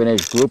 3/8 of an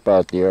inch group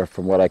out there,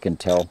 from what I can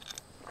tell,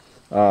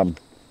 and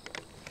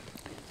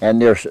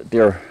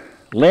they're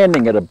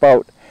landing at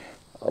about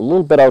a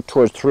little bit out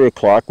towards 3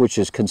 o'clock, which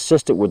is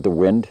consistent with the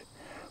wind.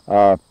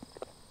 So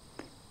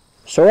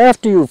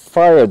after you've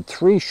fired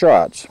 3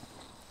 shots,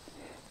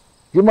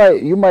 you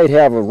might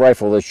have a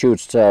rifle that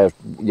shoots you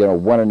know,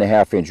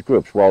 1.5 inch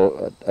groups.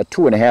 Well, a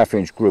 2.5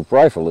 inch group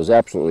rifle is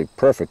absolutely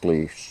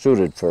perfectly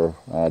suited for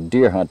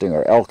deer hunting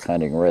or elk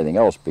hunting or anything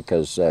else,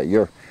 because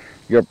you're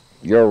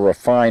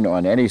fine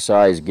on any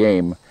size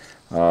game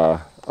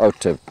out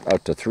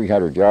to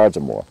 300 yards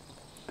or more.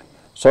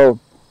 So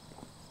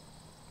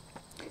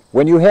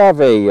when you have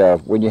a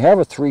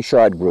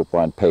 3-shot group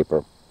on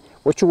paper,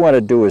 what you want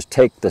to do is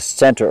take the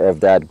center of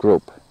that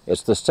group.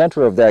 It's the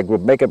center of that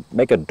group.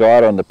 Make a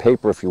dot on the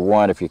paper if you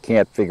want. If you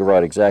can't figure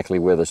out exactly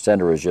where the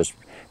center is, just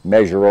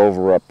measure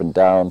over, up and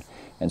down,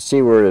 and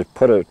see where it is.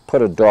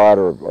 Put a dot,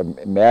 or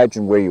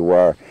imagine where you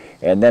are,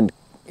 and then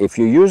if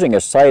you're using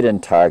a sight-in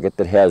target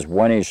that has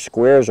 1-inch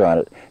squares on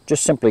it,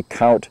 just simply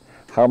count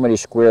how many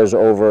squares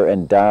over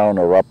and down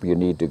or up you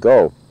need to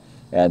go,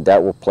 and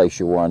that will place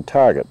you on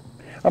target.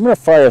 I'm going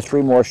to fire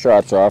 3 more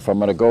shots off. I'm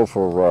going to go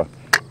for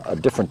a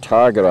different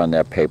target on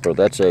that paper.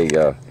 That's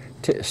a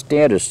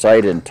standard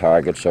sight-in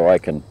target, so I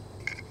can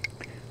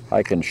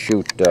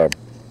shoot 5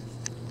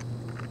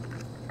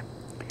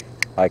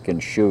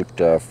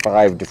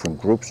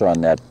 different groups on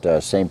that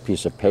same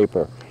piece of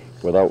paper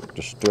without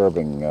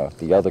disturbing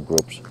the other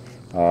groups.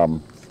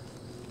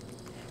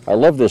 I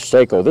love this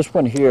Seiko. This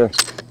one here,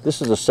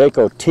 this is a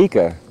Seiko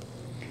Tikka.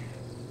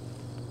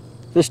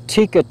 This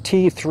Tikka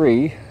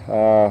T3.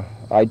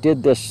 I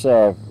did this.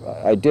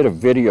 I did a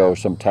video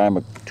sometime,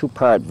 a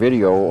 2-part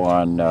video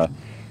on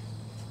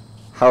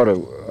how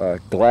to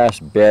glass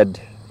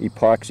bed,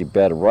 epoxy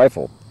bed a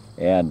rifle,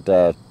 and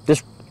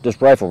this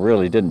rifle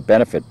really didn't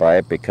benefit by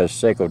it because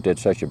Seiko did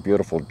such a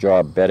beautiful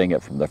job bedding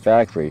it from the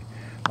factory,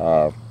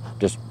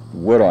 just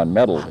wood on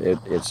metal.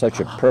 It's such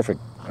a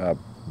perfect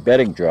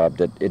bedding job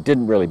that it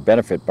didn't really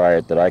benefit by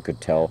it that I could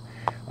tell.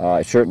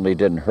 It certainly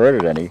didn't hurt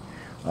it any,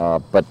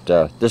 but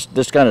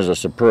this gun is a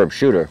superb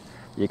shooter.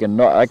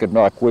 I could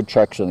knock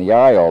woodchucks in the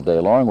eye all day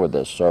long with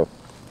this, so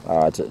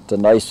it's a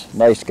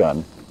nice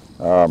gun.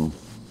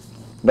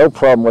 No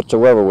problem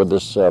whatsoever with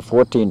this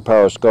 14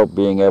 power scope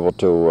being able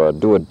to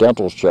do a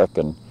dental check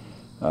and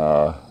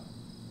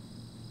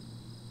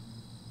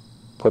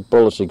put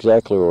bullets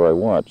exactly where I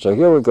want. So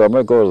here we go. I'm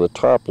going to go to the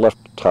top left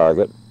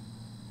target.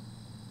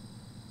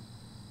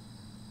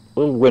 A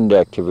little wind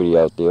activity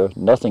out there.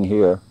 Nothing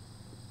here.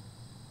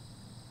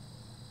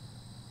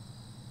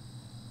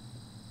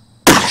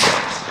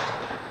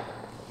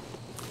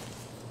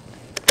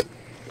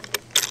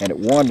 And it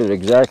wandered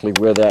exactly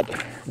where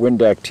that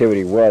wind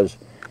activity was.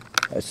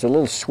 It's a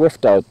little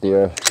swift out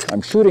there.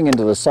 I'm shooting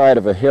into the side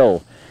of a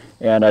hill,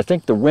 and I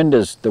think the wind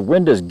is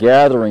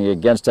gathering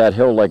against that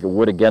hill like it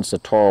would against a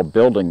tall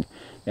building,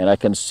 and I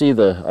can see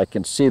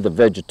the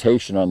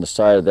vegetation on the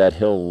side of that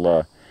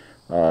hill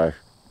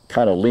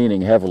kind of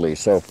leaning heavily.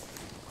 So,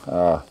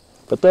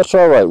 but that's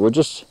all right. We're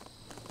just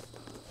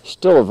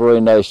still a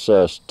very nice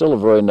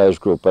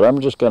group. But I'm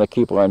just going to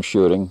keep on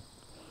shooting.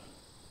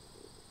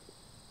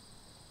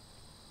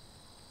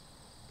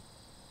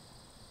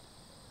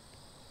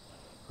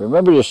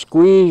 Remember to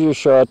squeeze your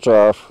shots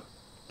off.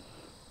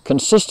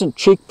 Consistent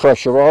cheek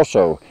pressure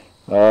also.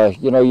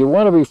 You know, you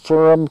want to be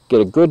firm,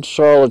 get a good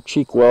solid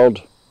cheek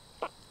weld,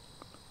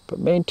 but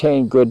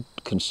maintain good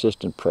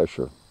consistent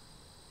pressure.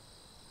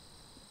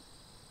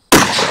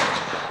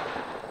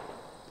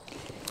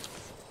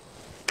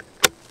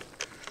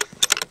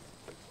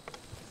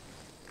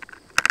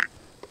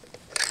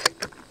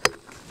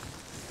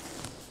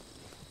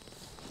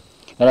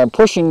 And I'm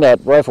pushing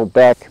that rifle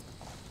back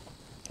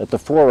at the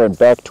forend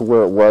back to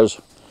where it was,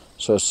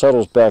 so it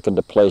settles back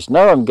into place.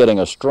 Now I'm getting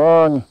a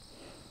strong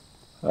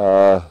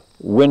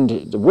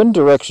wind. The wind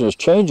direction is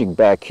changing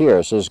back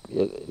here. So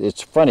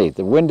it's funny.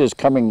 The wind is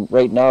coming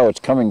right now. It's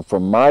coming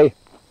from my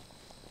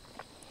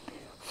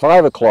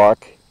 5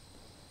 o'clock.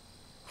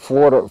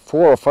 4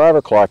 or 5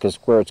 o'clock is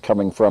where it's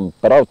coming from.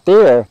 But out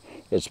there,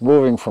 it's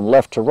moving from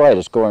left to right.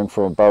 It's going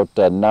from about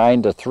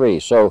 9 to 3.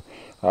 So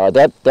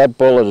that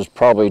bullet is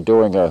probably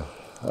doing a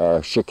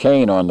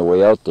chicane on the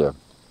way out there.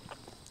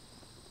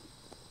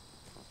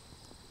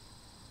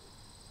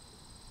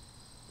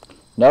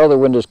 Now the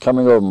wind is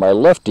coming over my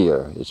left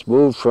ear. It's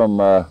moved from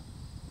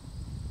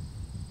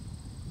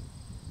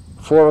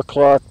 4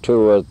 o'clock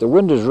to, the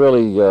wind is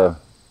really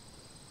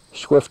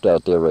swift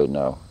out there right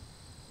now.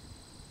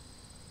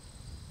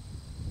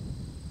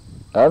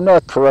 I'm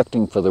not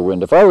correcting for the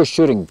wind. If I was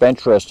shooting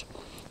bench rest,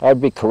 I'd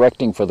be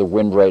correcting for the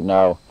wind right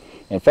now.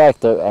 In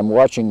fact, I'm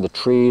watching the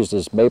trees.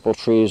 There's maple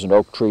trees and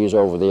oak trees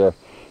over there.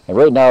 And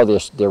right now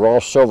they're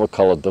all silver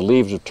colored. The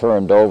leaves are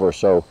turned over,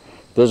 so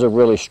there's a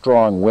really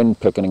strong wind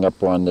picking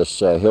up on this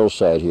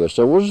hillside here.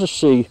 So we'll just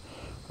see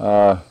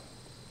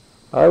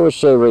I would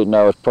say right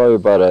now it's probably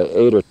about a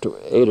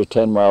 8 or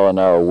 10 mile an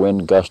hour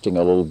wind, gusting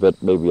a little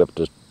bit, maybe up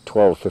to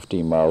 12 or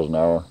 15 miles an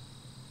hour.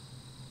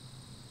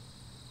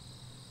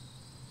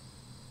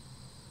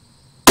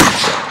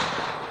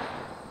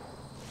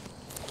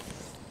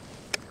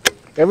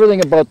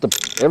 Everything about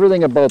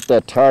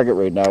that target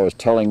right now is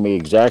telling me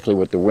exactly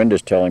what the wind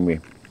is telling me.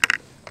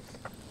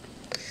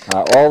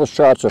 All the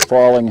shots are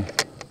falling.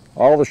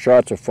 All the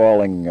shots are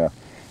falling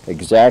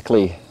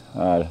exactly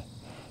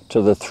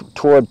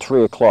toward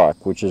 3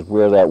 o'clock, which is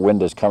where that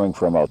wind is coming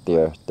from out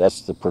there.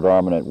 That's the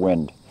predominant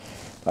wind.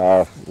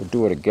 We'll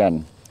do it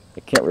again.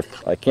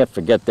 I can't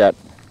forget that.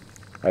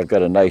 I've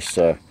got a nice.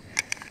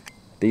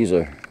 These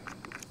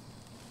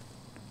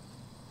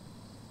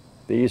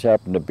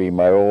happen to be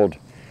my old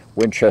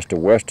Winchester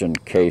Western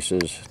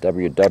cases,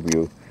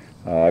 WW.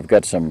 I've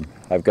got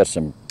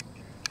some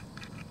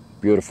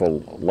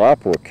beautiful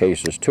Lapua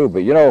cases too. But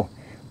you know,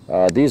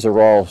 these are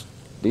all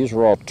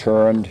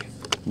turned,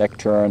 neck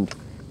turned,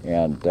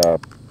 and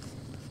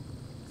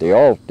they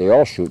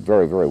all shoot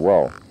very, very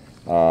well.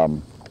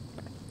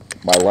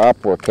 My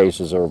Lapua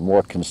cases are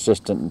more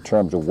consistent in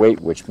terms of weight,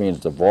 which means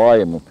the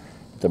volume,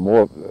 they're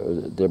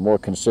more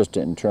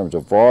consistent in terms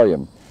of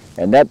volume,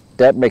 and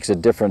that makes a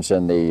difference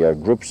in the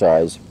group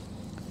size.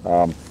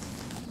 I'm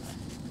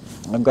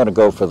going to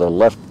go for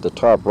the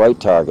top right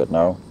target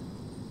now.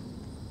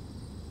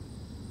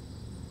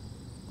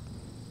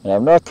 And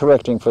I'm not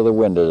correcting for the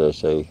wind, as I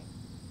say.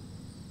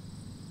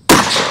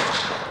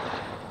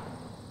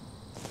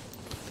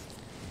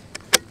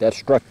 That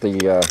struck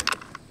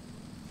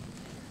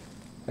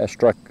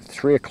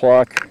 3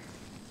 o'clock,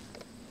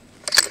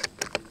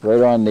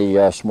 right on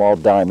the small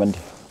diamond.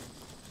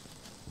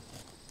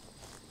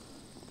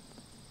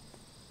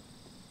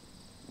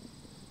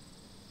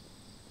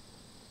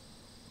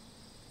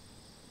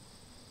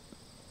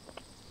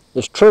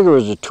 This trigger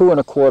is a 2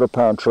 1/4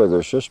 pound trigger.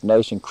 It's just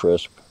nice and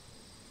crisp.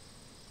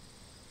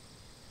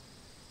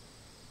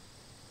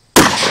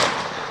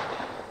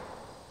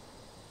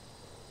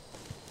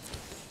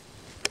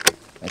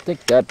 I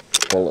think that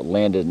bullet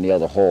landed in the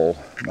other hole.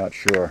 I'm not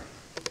sure.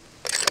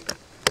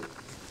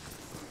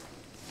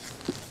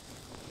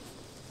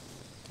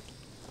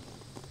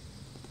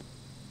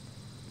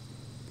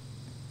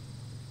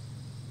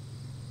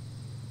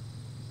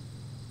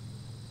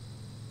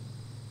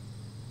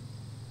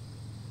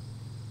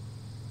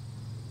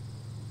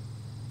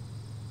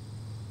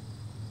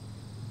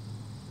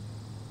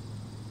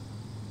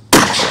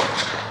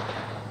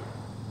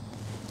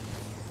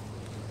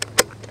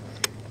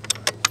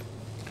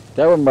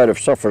 That one might have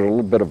suffered a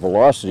little bit of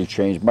velocity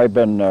change. Might have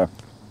been, that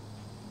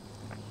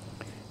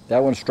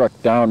one struck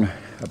down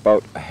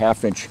about a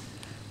 ½ inch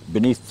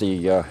beneath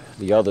the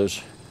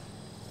others.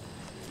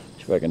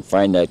 See if I can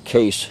find that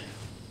case.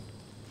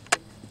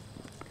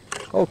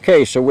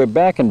 Okay, so we're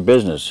back in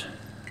business.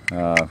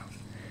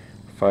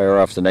 Fire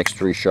off the next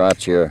 3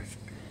 shots here.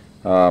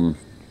 But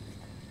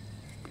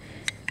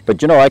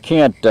you know, I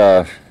can't.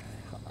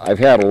 I've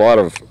had a lot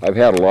of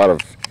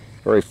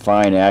very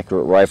fine,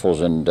 accurate rifles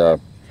and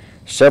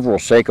several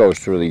Seikos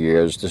through the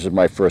years. This is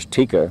my first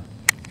Tikka.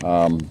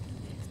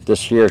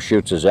 This here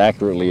shoots as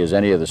accurately as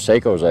any of the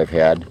Seikos I've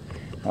had.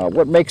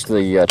 What makes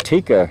the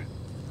Tikka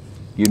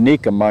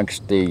unique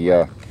amongst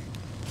the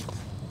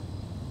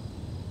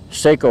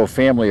Seiko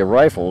family of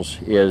rifles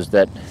is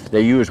that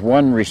they use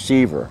one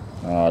receiver.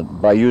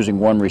 By using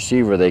one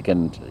receiver, they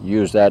can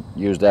use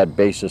that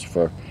basis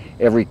for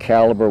every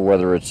caliber,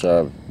 whether it's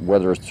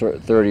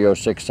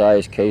 30-06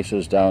 size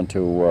cases down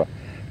to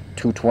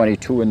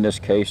 222 in this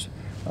case.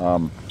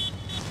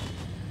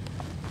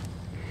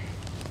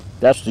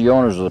 That's the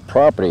owners of the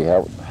property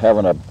they're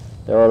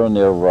out on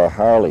their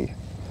Harley.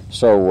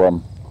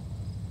 So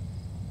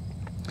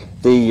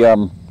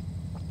the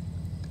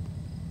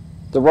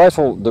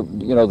rifle, the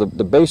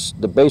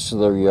base of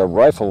the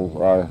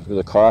rifle,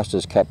 the cost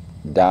is kept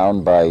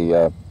down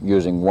by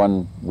using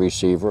one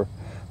receiver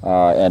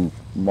and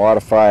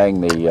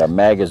modifying the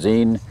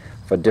magazine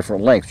for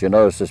different lengths. You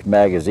notice this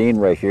magazine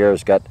right here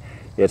has got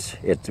it's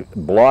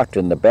blocked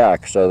in the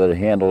back so that it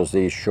handles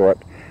these short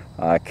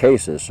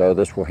cases. So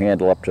this will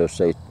handle up to,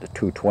 say,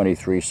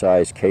 223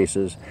 size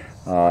cases,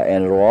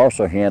 and it will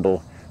also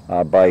handle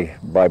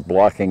by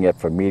blocking it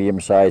for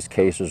medium-sized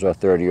cases or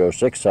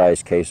 30-06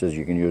 size cases.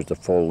 You can use the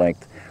full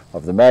length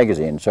of the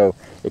magazine. So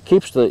it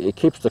keeps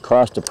the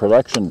cost of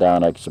production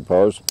down, I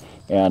suppose,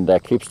 and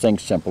keeps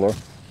things simpler.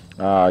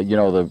 You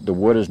know, the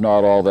wood is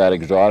not all that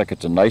exotic.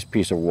 It's a nice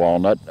piece of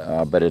walnut,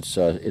 but it's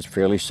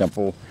fairly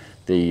simple.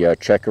 The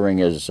checkering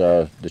is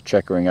I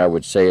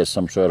would say is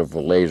some sort of a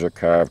laser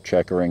carved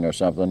checkering or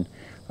something.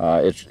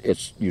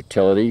 It's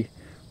utility.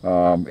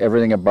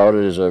 Everything about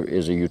it is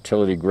a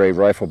utility grade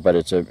rifle, but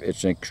it's an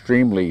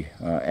extremely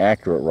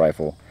accurate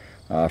rifle.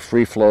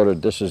 Free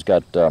floated. This has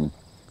got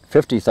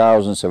 50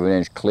 thousandths of an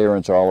inch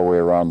clearance all the way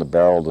around the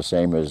barrel, the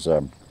same as.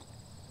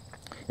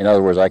 In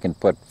other words, I can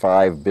put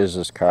 5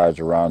 business cards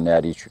around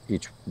that, each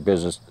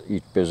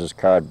business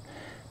card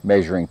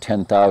measuring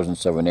 10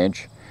 thousandths of an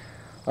inch.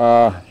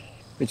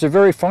 It's a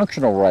very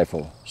functional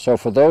rifle. So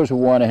for those who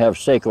want to have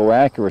Seiko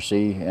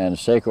accuracy and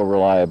Seiko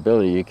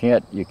reliability, you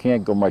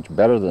can't go much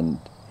better than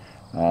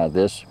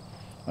this.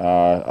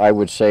 I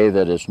would say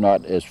that it's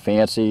not as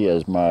fancy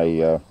as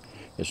my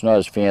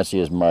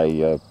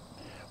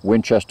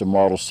Winchester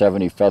Model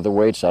 70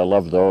 featherweights. I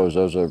love those.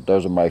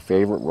 Those are my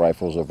favorite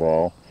rifles of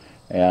all,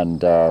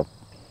 and I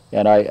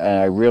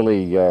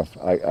really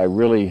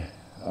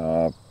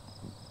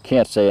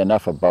can't say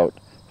enough about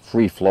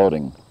free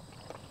floating.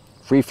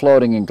 Free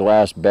floating and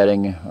glass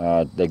bedding,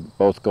 they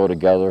both go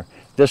together.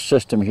 This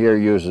system here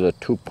uses a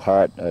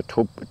two-point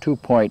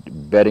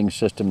bedding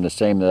system, the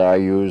same that I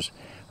use,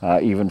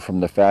 even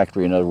from the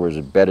factory. In other words,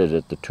 it's bedded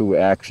at the 2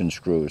 action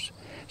screws.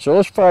 So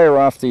let's fire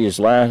off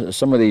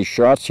some of these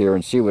shots here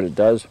and see what it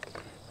does.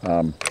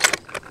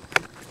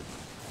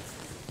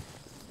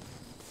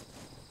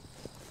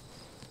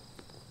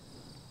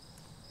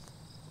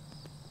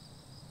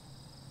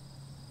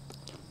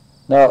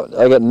 Now,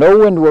 I got no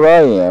wind where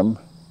I am,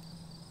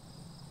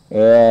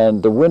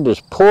 and the wind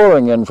is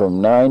pouring in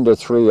from 9 to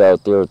 3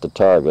 out there at the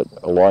target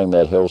along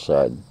that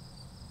hillside.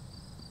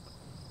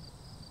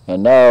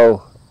 And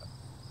now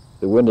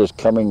the wind is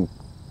coming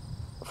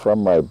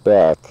from my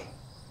back.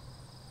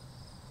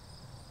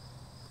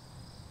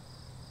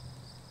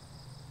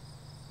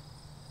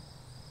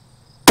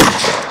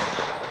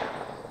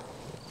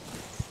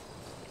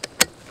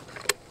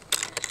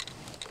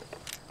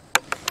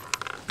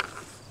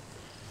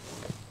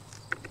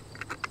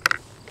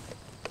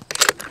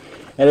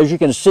 And as you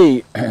can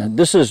see,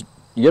 this is,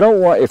 you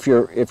don't want, if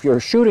you're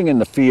shooting in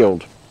the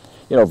field,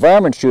 you know,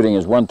 varmint shooting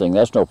is one thing,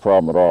 that's no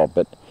problem at all,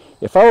 but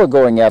if I were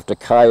going after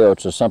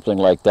coyotes or something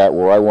like that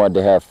where I wanted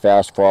to have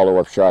fast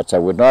follow-up shots, I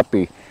would not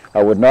be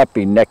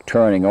neck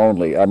turning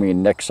only,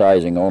 neck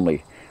sizing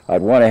only.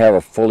 I'd want to have a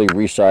fully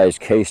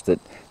resized case that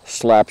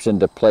slaps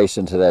into place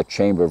into that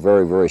chamber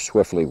very, very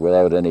swiftly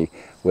without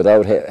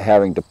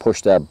having to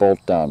push that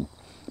bolt down.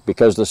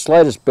 Because the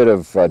slightest bit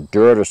of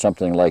dirt or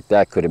something like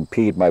that could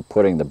impede my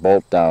putting the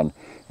bolt down,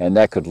 and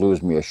that could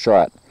lose me a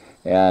shot.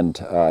 And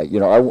you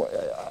know,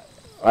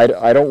 I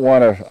don't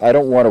want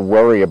to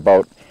worry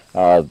about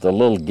the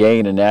little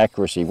gain in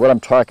accuracy. What I'm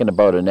talking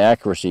about in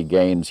accuracy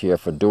gains here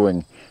for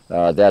doing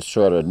that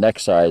sort of neck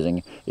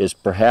sizing is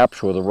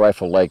perhaps with a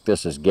rifle like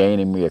this is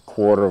gaining me a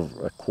quarter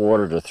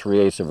to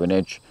 3/8 of an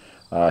inch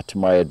to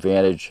my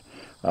advantage.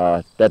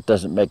 That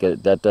doesn't make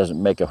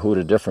a hoot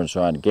of difference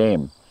on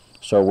game.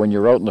 So when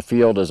you're out in the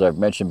field, as I've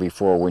mentioned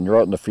before, when you're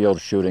out in the field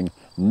shooting,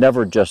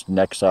 never just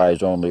neck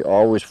size only,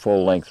 always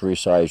full length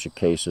resize your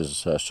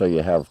cases so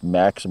you have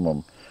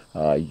maximum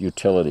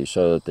utility,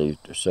 so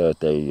that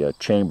they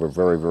chamber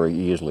very, very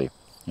easily,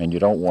 and you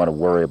don't want to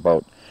worry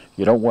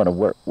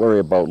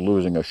about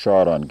losing a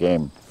shot on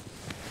game.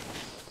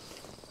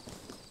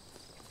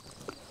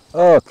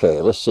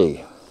 Okay, let's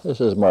see.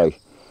 This is my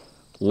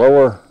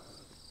lower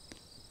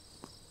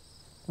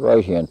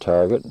right-hand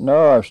target.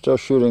 No, I'm still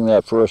shooting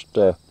that first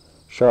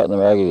shot in the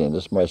magazine.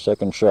 This is my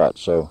second shot,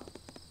 so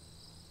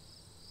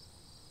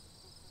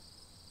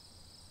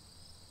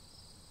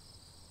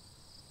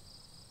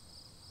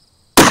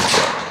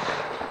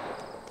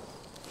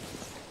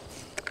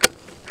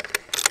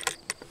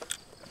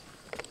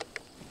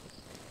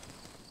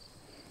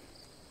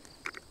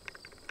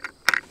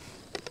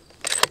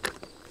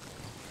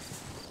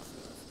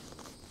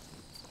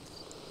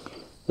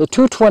the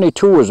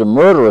 222 is a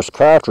murderous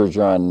cartridge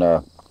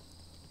on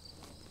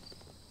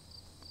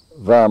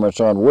varmints,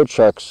 on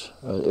woodchucks.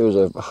 It was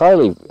a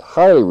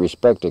highly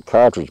respected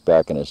cartridge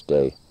back in its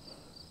day.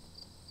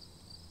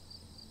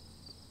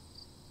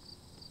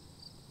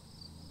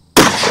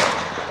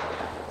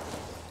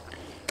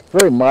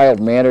 Very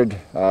mild-mannered.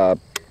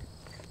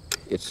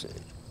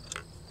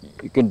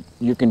 You can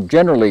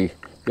generally,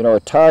 you know,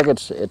 at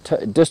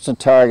distant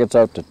targets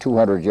out to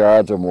 200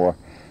 yards or more,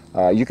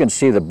 you can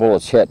see the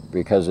bullets hit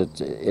because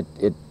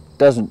it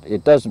doesn't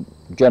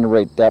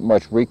generate that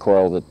much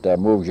recoil that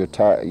moves your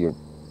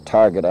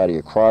target out of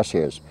your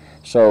crosshairs.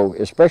 So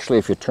especially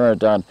if you turn it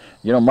down,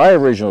 you know, my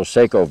original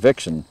Seiko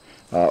Vixen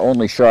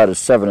only shot at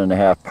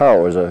 7.5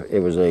 power. It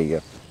was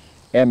a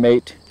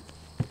M8.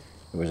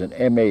 It was an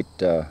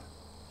M8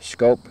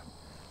 scope,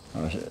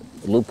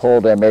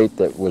 loopholed M8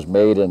 that was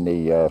made in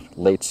the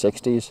late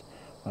 60s,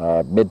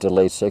 mid to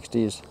late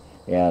 60s,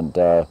 and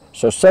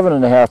so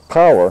 7.5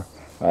 power.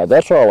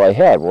 That's all I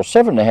had. Well,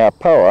 7.5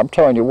 power. I'm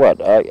telling you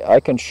what, I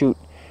can shoot.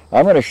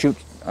 I'm going to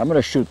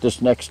shoot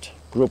this next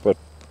group of.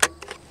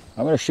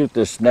 I'm going to shoot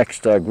this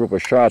next group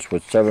of shots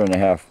with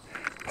 7.5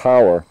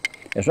 power.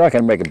 It's not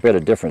going to make a bit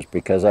of difference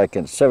because I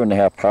can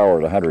 7.5 power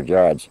at 100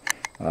 yards.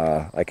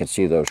 I can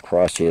see those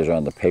crosshairs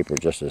on the paper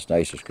just as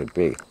nice as could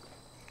be.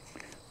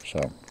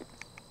 So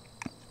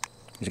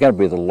he's going to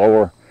be the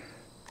lower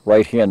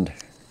right-hand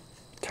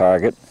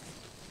target.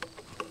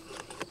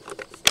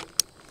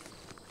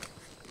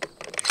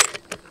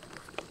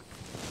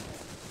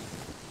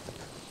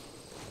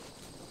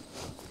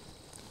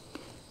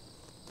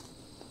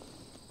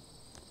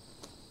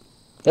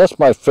 That's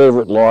my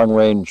favorite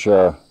long-range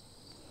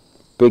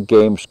big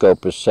game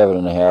scope is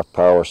 7.5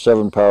 power,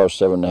 7 power,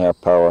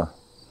 7.5 power.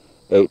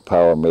 8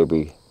 power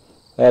maybe.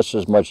 That's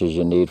as much as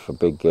you need for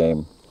big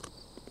game.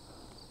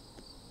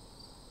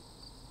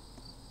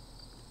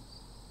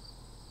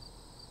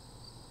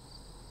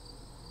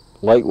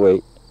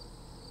 Lightweight,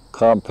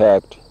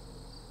 compact,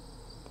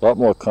 a lot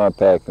more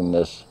compact than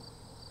this.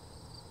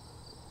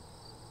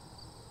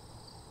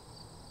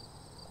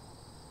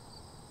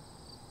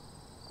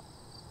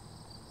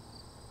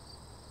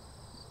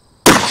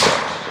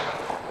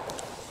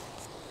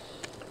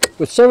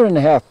 With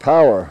 7.5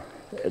 power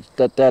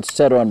that's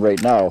set on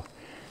right now,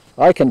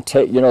 I can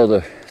take, you know,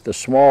 the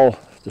small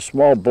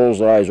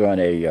bullseyes on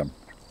a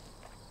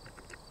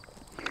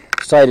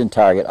sight and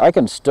target. I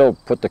can still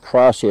put the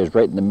crosshairs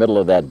right in the middle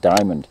of that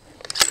diamond,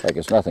 like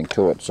it's nothing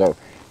to it. So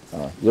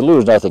you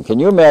lose nothing. Can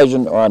you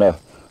imagine on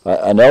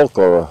an elk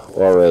or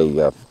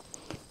a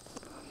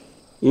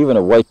even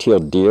a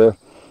white-tailed deer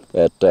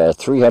at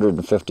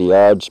 350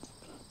 yards?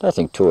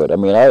 Nothing to it. I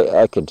mean,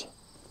 I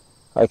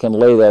can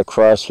lay that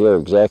crosshair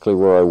exactly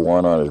where I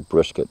want on his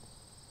brisket.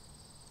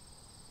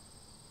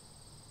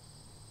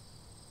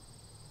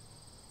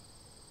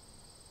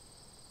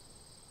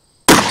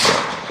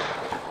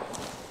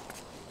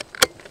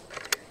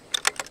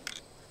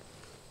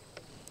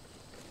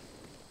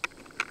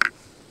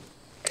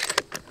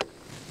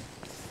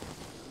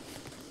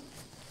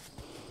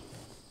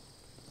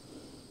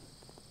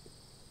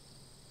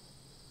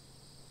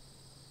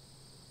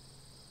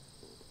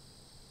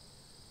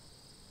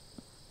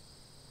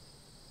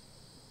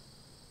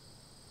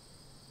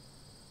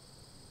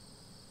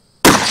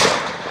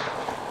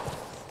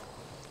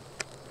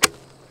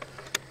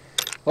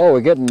 Oh,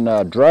 we're getting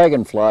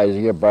dragonflies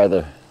here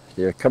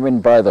they're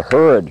coming by the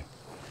herd.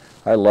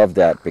 I love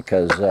that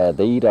because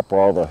they eat up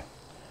all the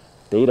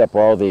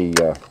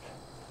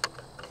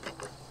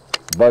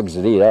bugs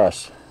that eat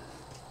us.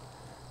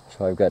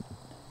 So I've got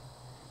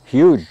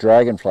huge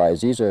dragonflies.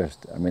 These are,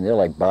 I mean, they're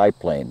like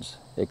biplanes.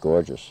 They're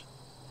gorgeous.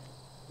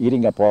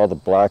 Eating up all the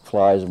black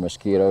flies and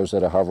mosquitoes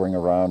that are hovering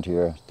around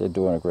here. They're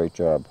doing a great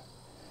job.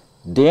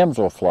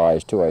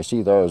 Damselflies too, I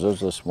see those.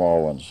 Those are the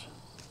small ones.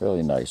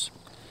 Really nice.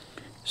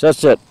 So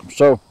that's it.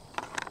 So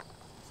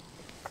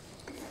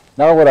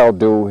now what I'll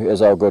do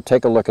is I'll go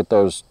take a look at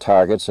those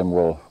targets and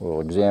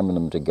we'll examine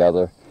them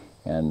together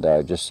and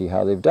just see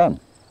how they've done.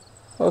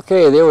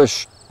 Okay, there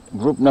was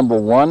group number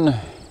 1,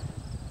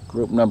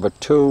 group number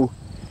 2,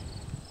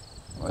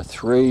 or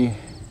 3,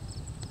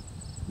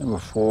 number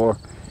 4,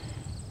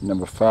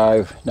 number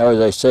 5. Now, as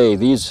I say,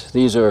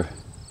 these are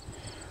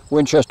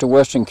Winchester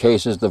Western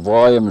cases. The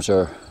volumes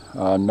are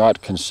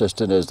not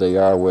consistent as they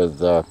are with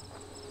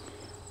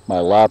my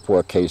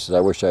Lapua cases.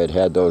 I wish I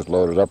had those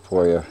loaded up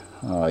for you.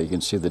 You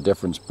can see the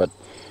difference, but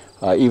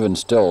even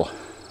still,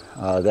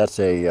 that's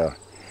a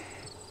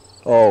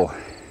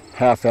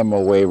half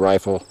MOA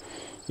rifle.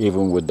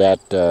 Even with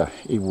that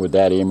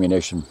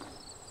ammunition,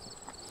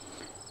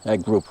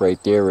 that group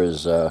right there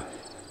is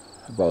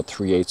about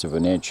 3/8 of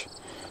an inch.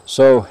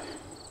 So,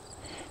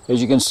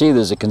 as you can see,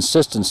 there's a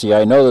consistency.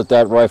 I know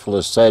that rifle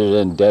is sighted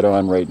in dead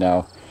on right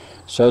now.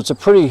 So it's a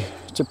pretty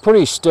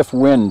stiff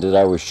wind that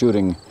I was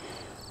shooting.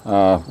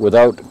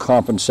 Without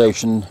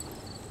compensation.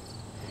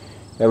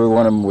 Every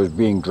one of them was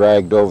being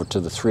dragged over to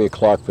the 3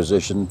 o'clock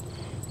position,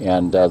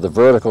 and the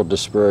vertical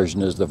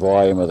dispersion is the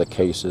volume of the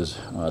cases.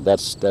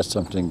 That's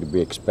something to be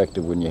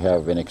expected when you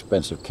have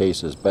inexpensive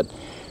cases, but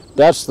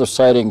that's the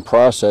sighting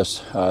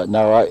process.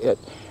 Now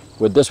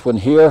with this one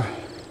here,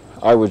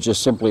 I would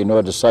just simply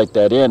know to sight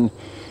that in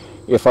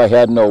if I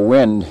had no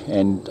wind,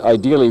 and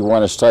ideally you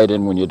want to sight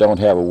in when you don't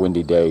have a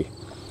windy day.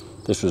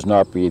 This would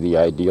not be the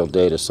ideal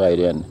day to sight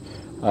in.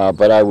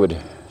 But I would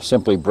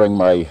simply bring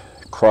my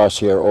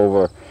crosshair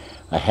over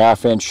a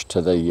 1/2 inch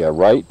to the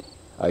right,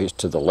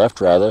 to the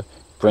left rather,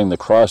 bring the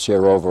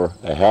crosshair over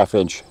a 1/2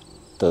 inch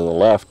to the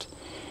left,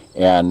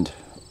 and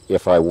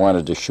if I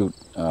wanted to shoot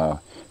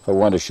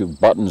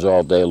buttons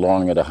all day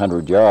long at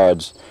 100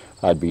 yards,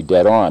 I'd be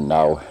dead on.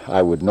 Now,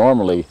 I would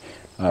normally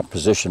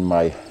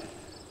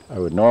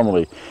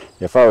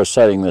if I was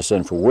sighting this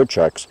in for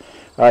woodchucks,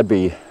 I'd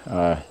be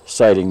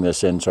sighting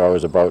this in so I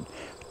was about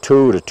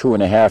 2 to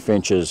 2.5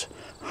 inches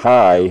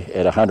high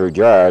at 100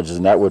 yards,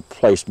 and that would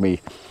place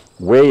me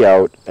way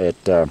out at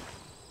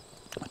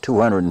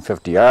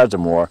 250 yards or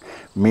more,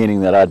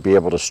 meaning that I'd be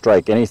able to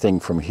strike anything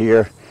from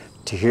here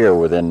to here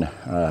within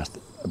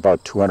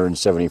about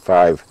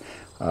 275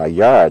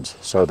 yards.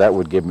 So that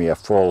would give me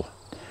full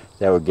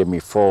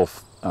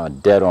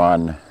dead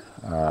on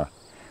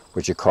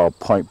what you call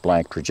point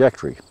blank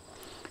trajectory.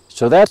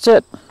 So that's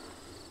it.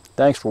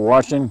 Thanks for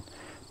watching.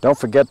 Don't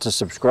forget to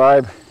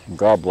subscribe, and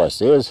God bless.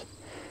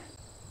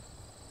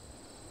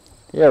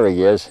 There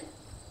he is,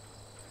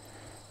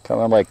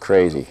 coming like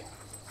crazy.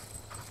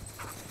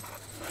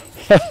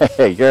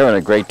 You're having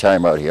a great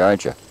time out here,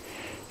 aren't you?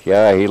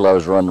 Yeah, he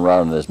loves running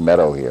around in this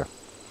meadow here.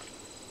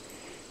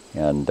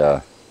 And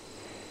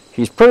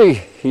he's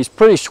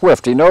pretty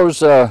swift. He knows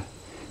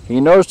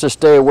to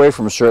stay away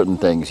from certain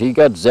things. He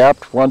got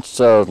zapped once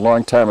a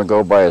long time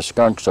ago by a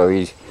skunk, so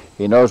he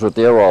knows what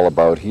they're all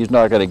about. He's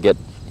not going to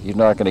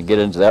get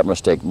into that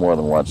mistake more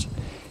than once.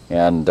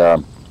 And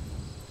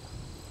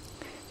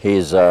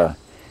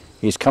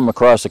He's come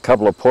across a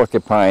couple of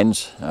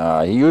porcupines.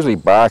 He usually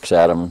barks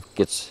at them.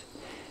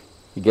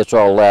 He gets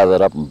all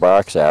lathered up and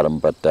barks at them,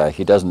 but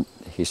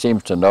he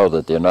seems to know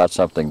that they're not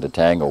something to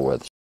tangle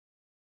with.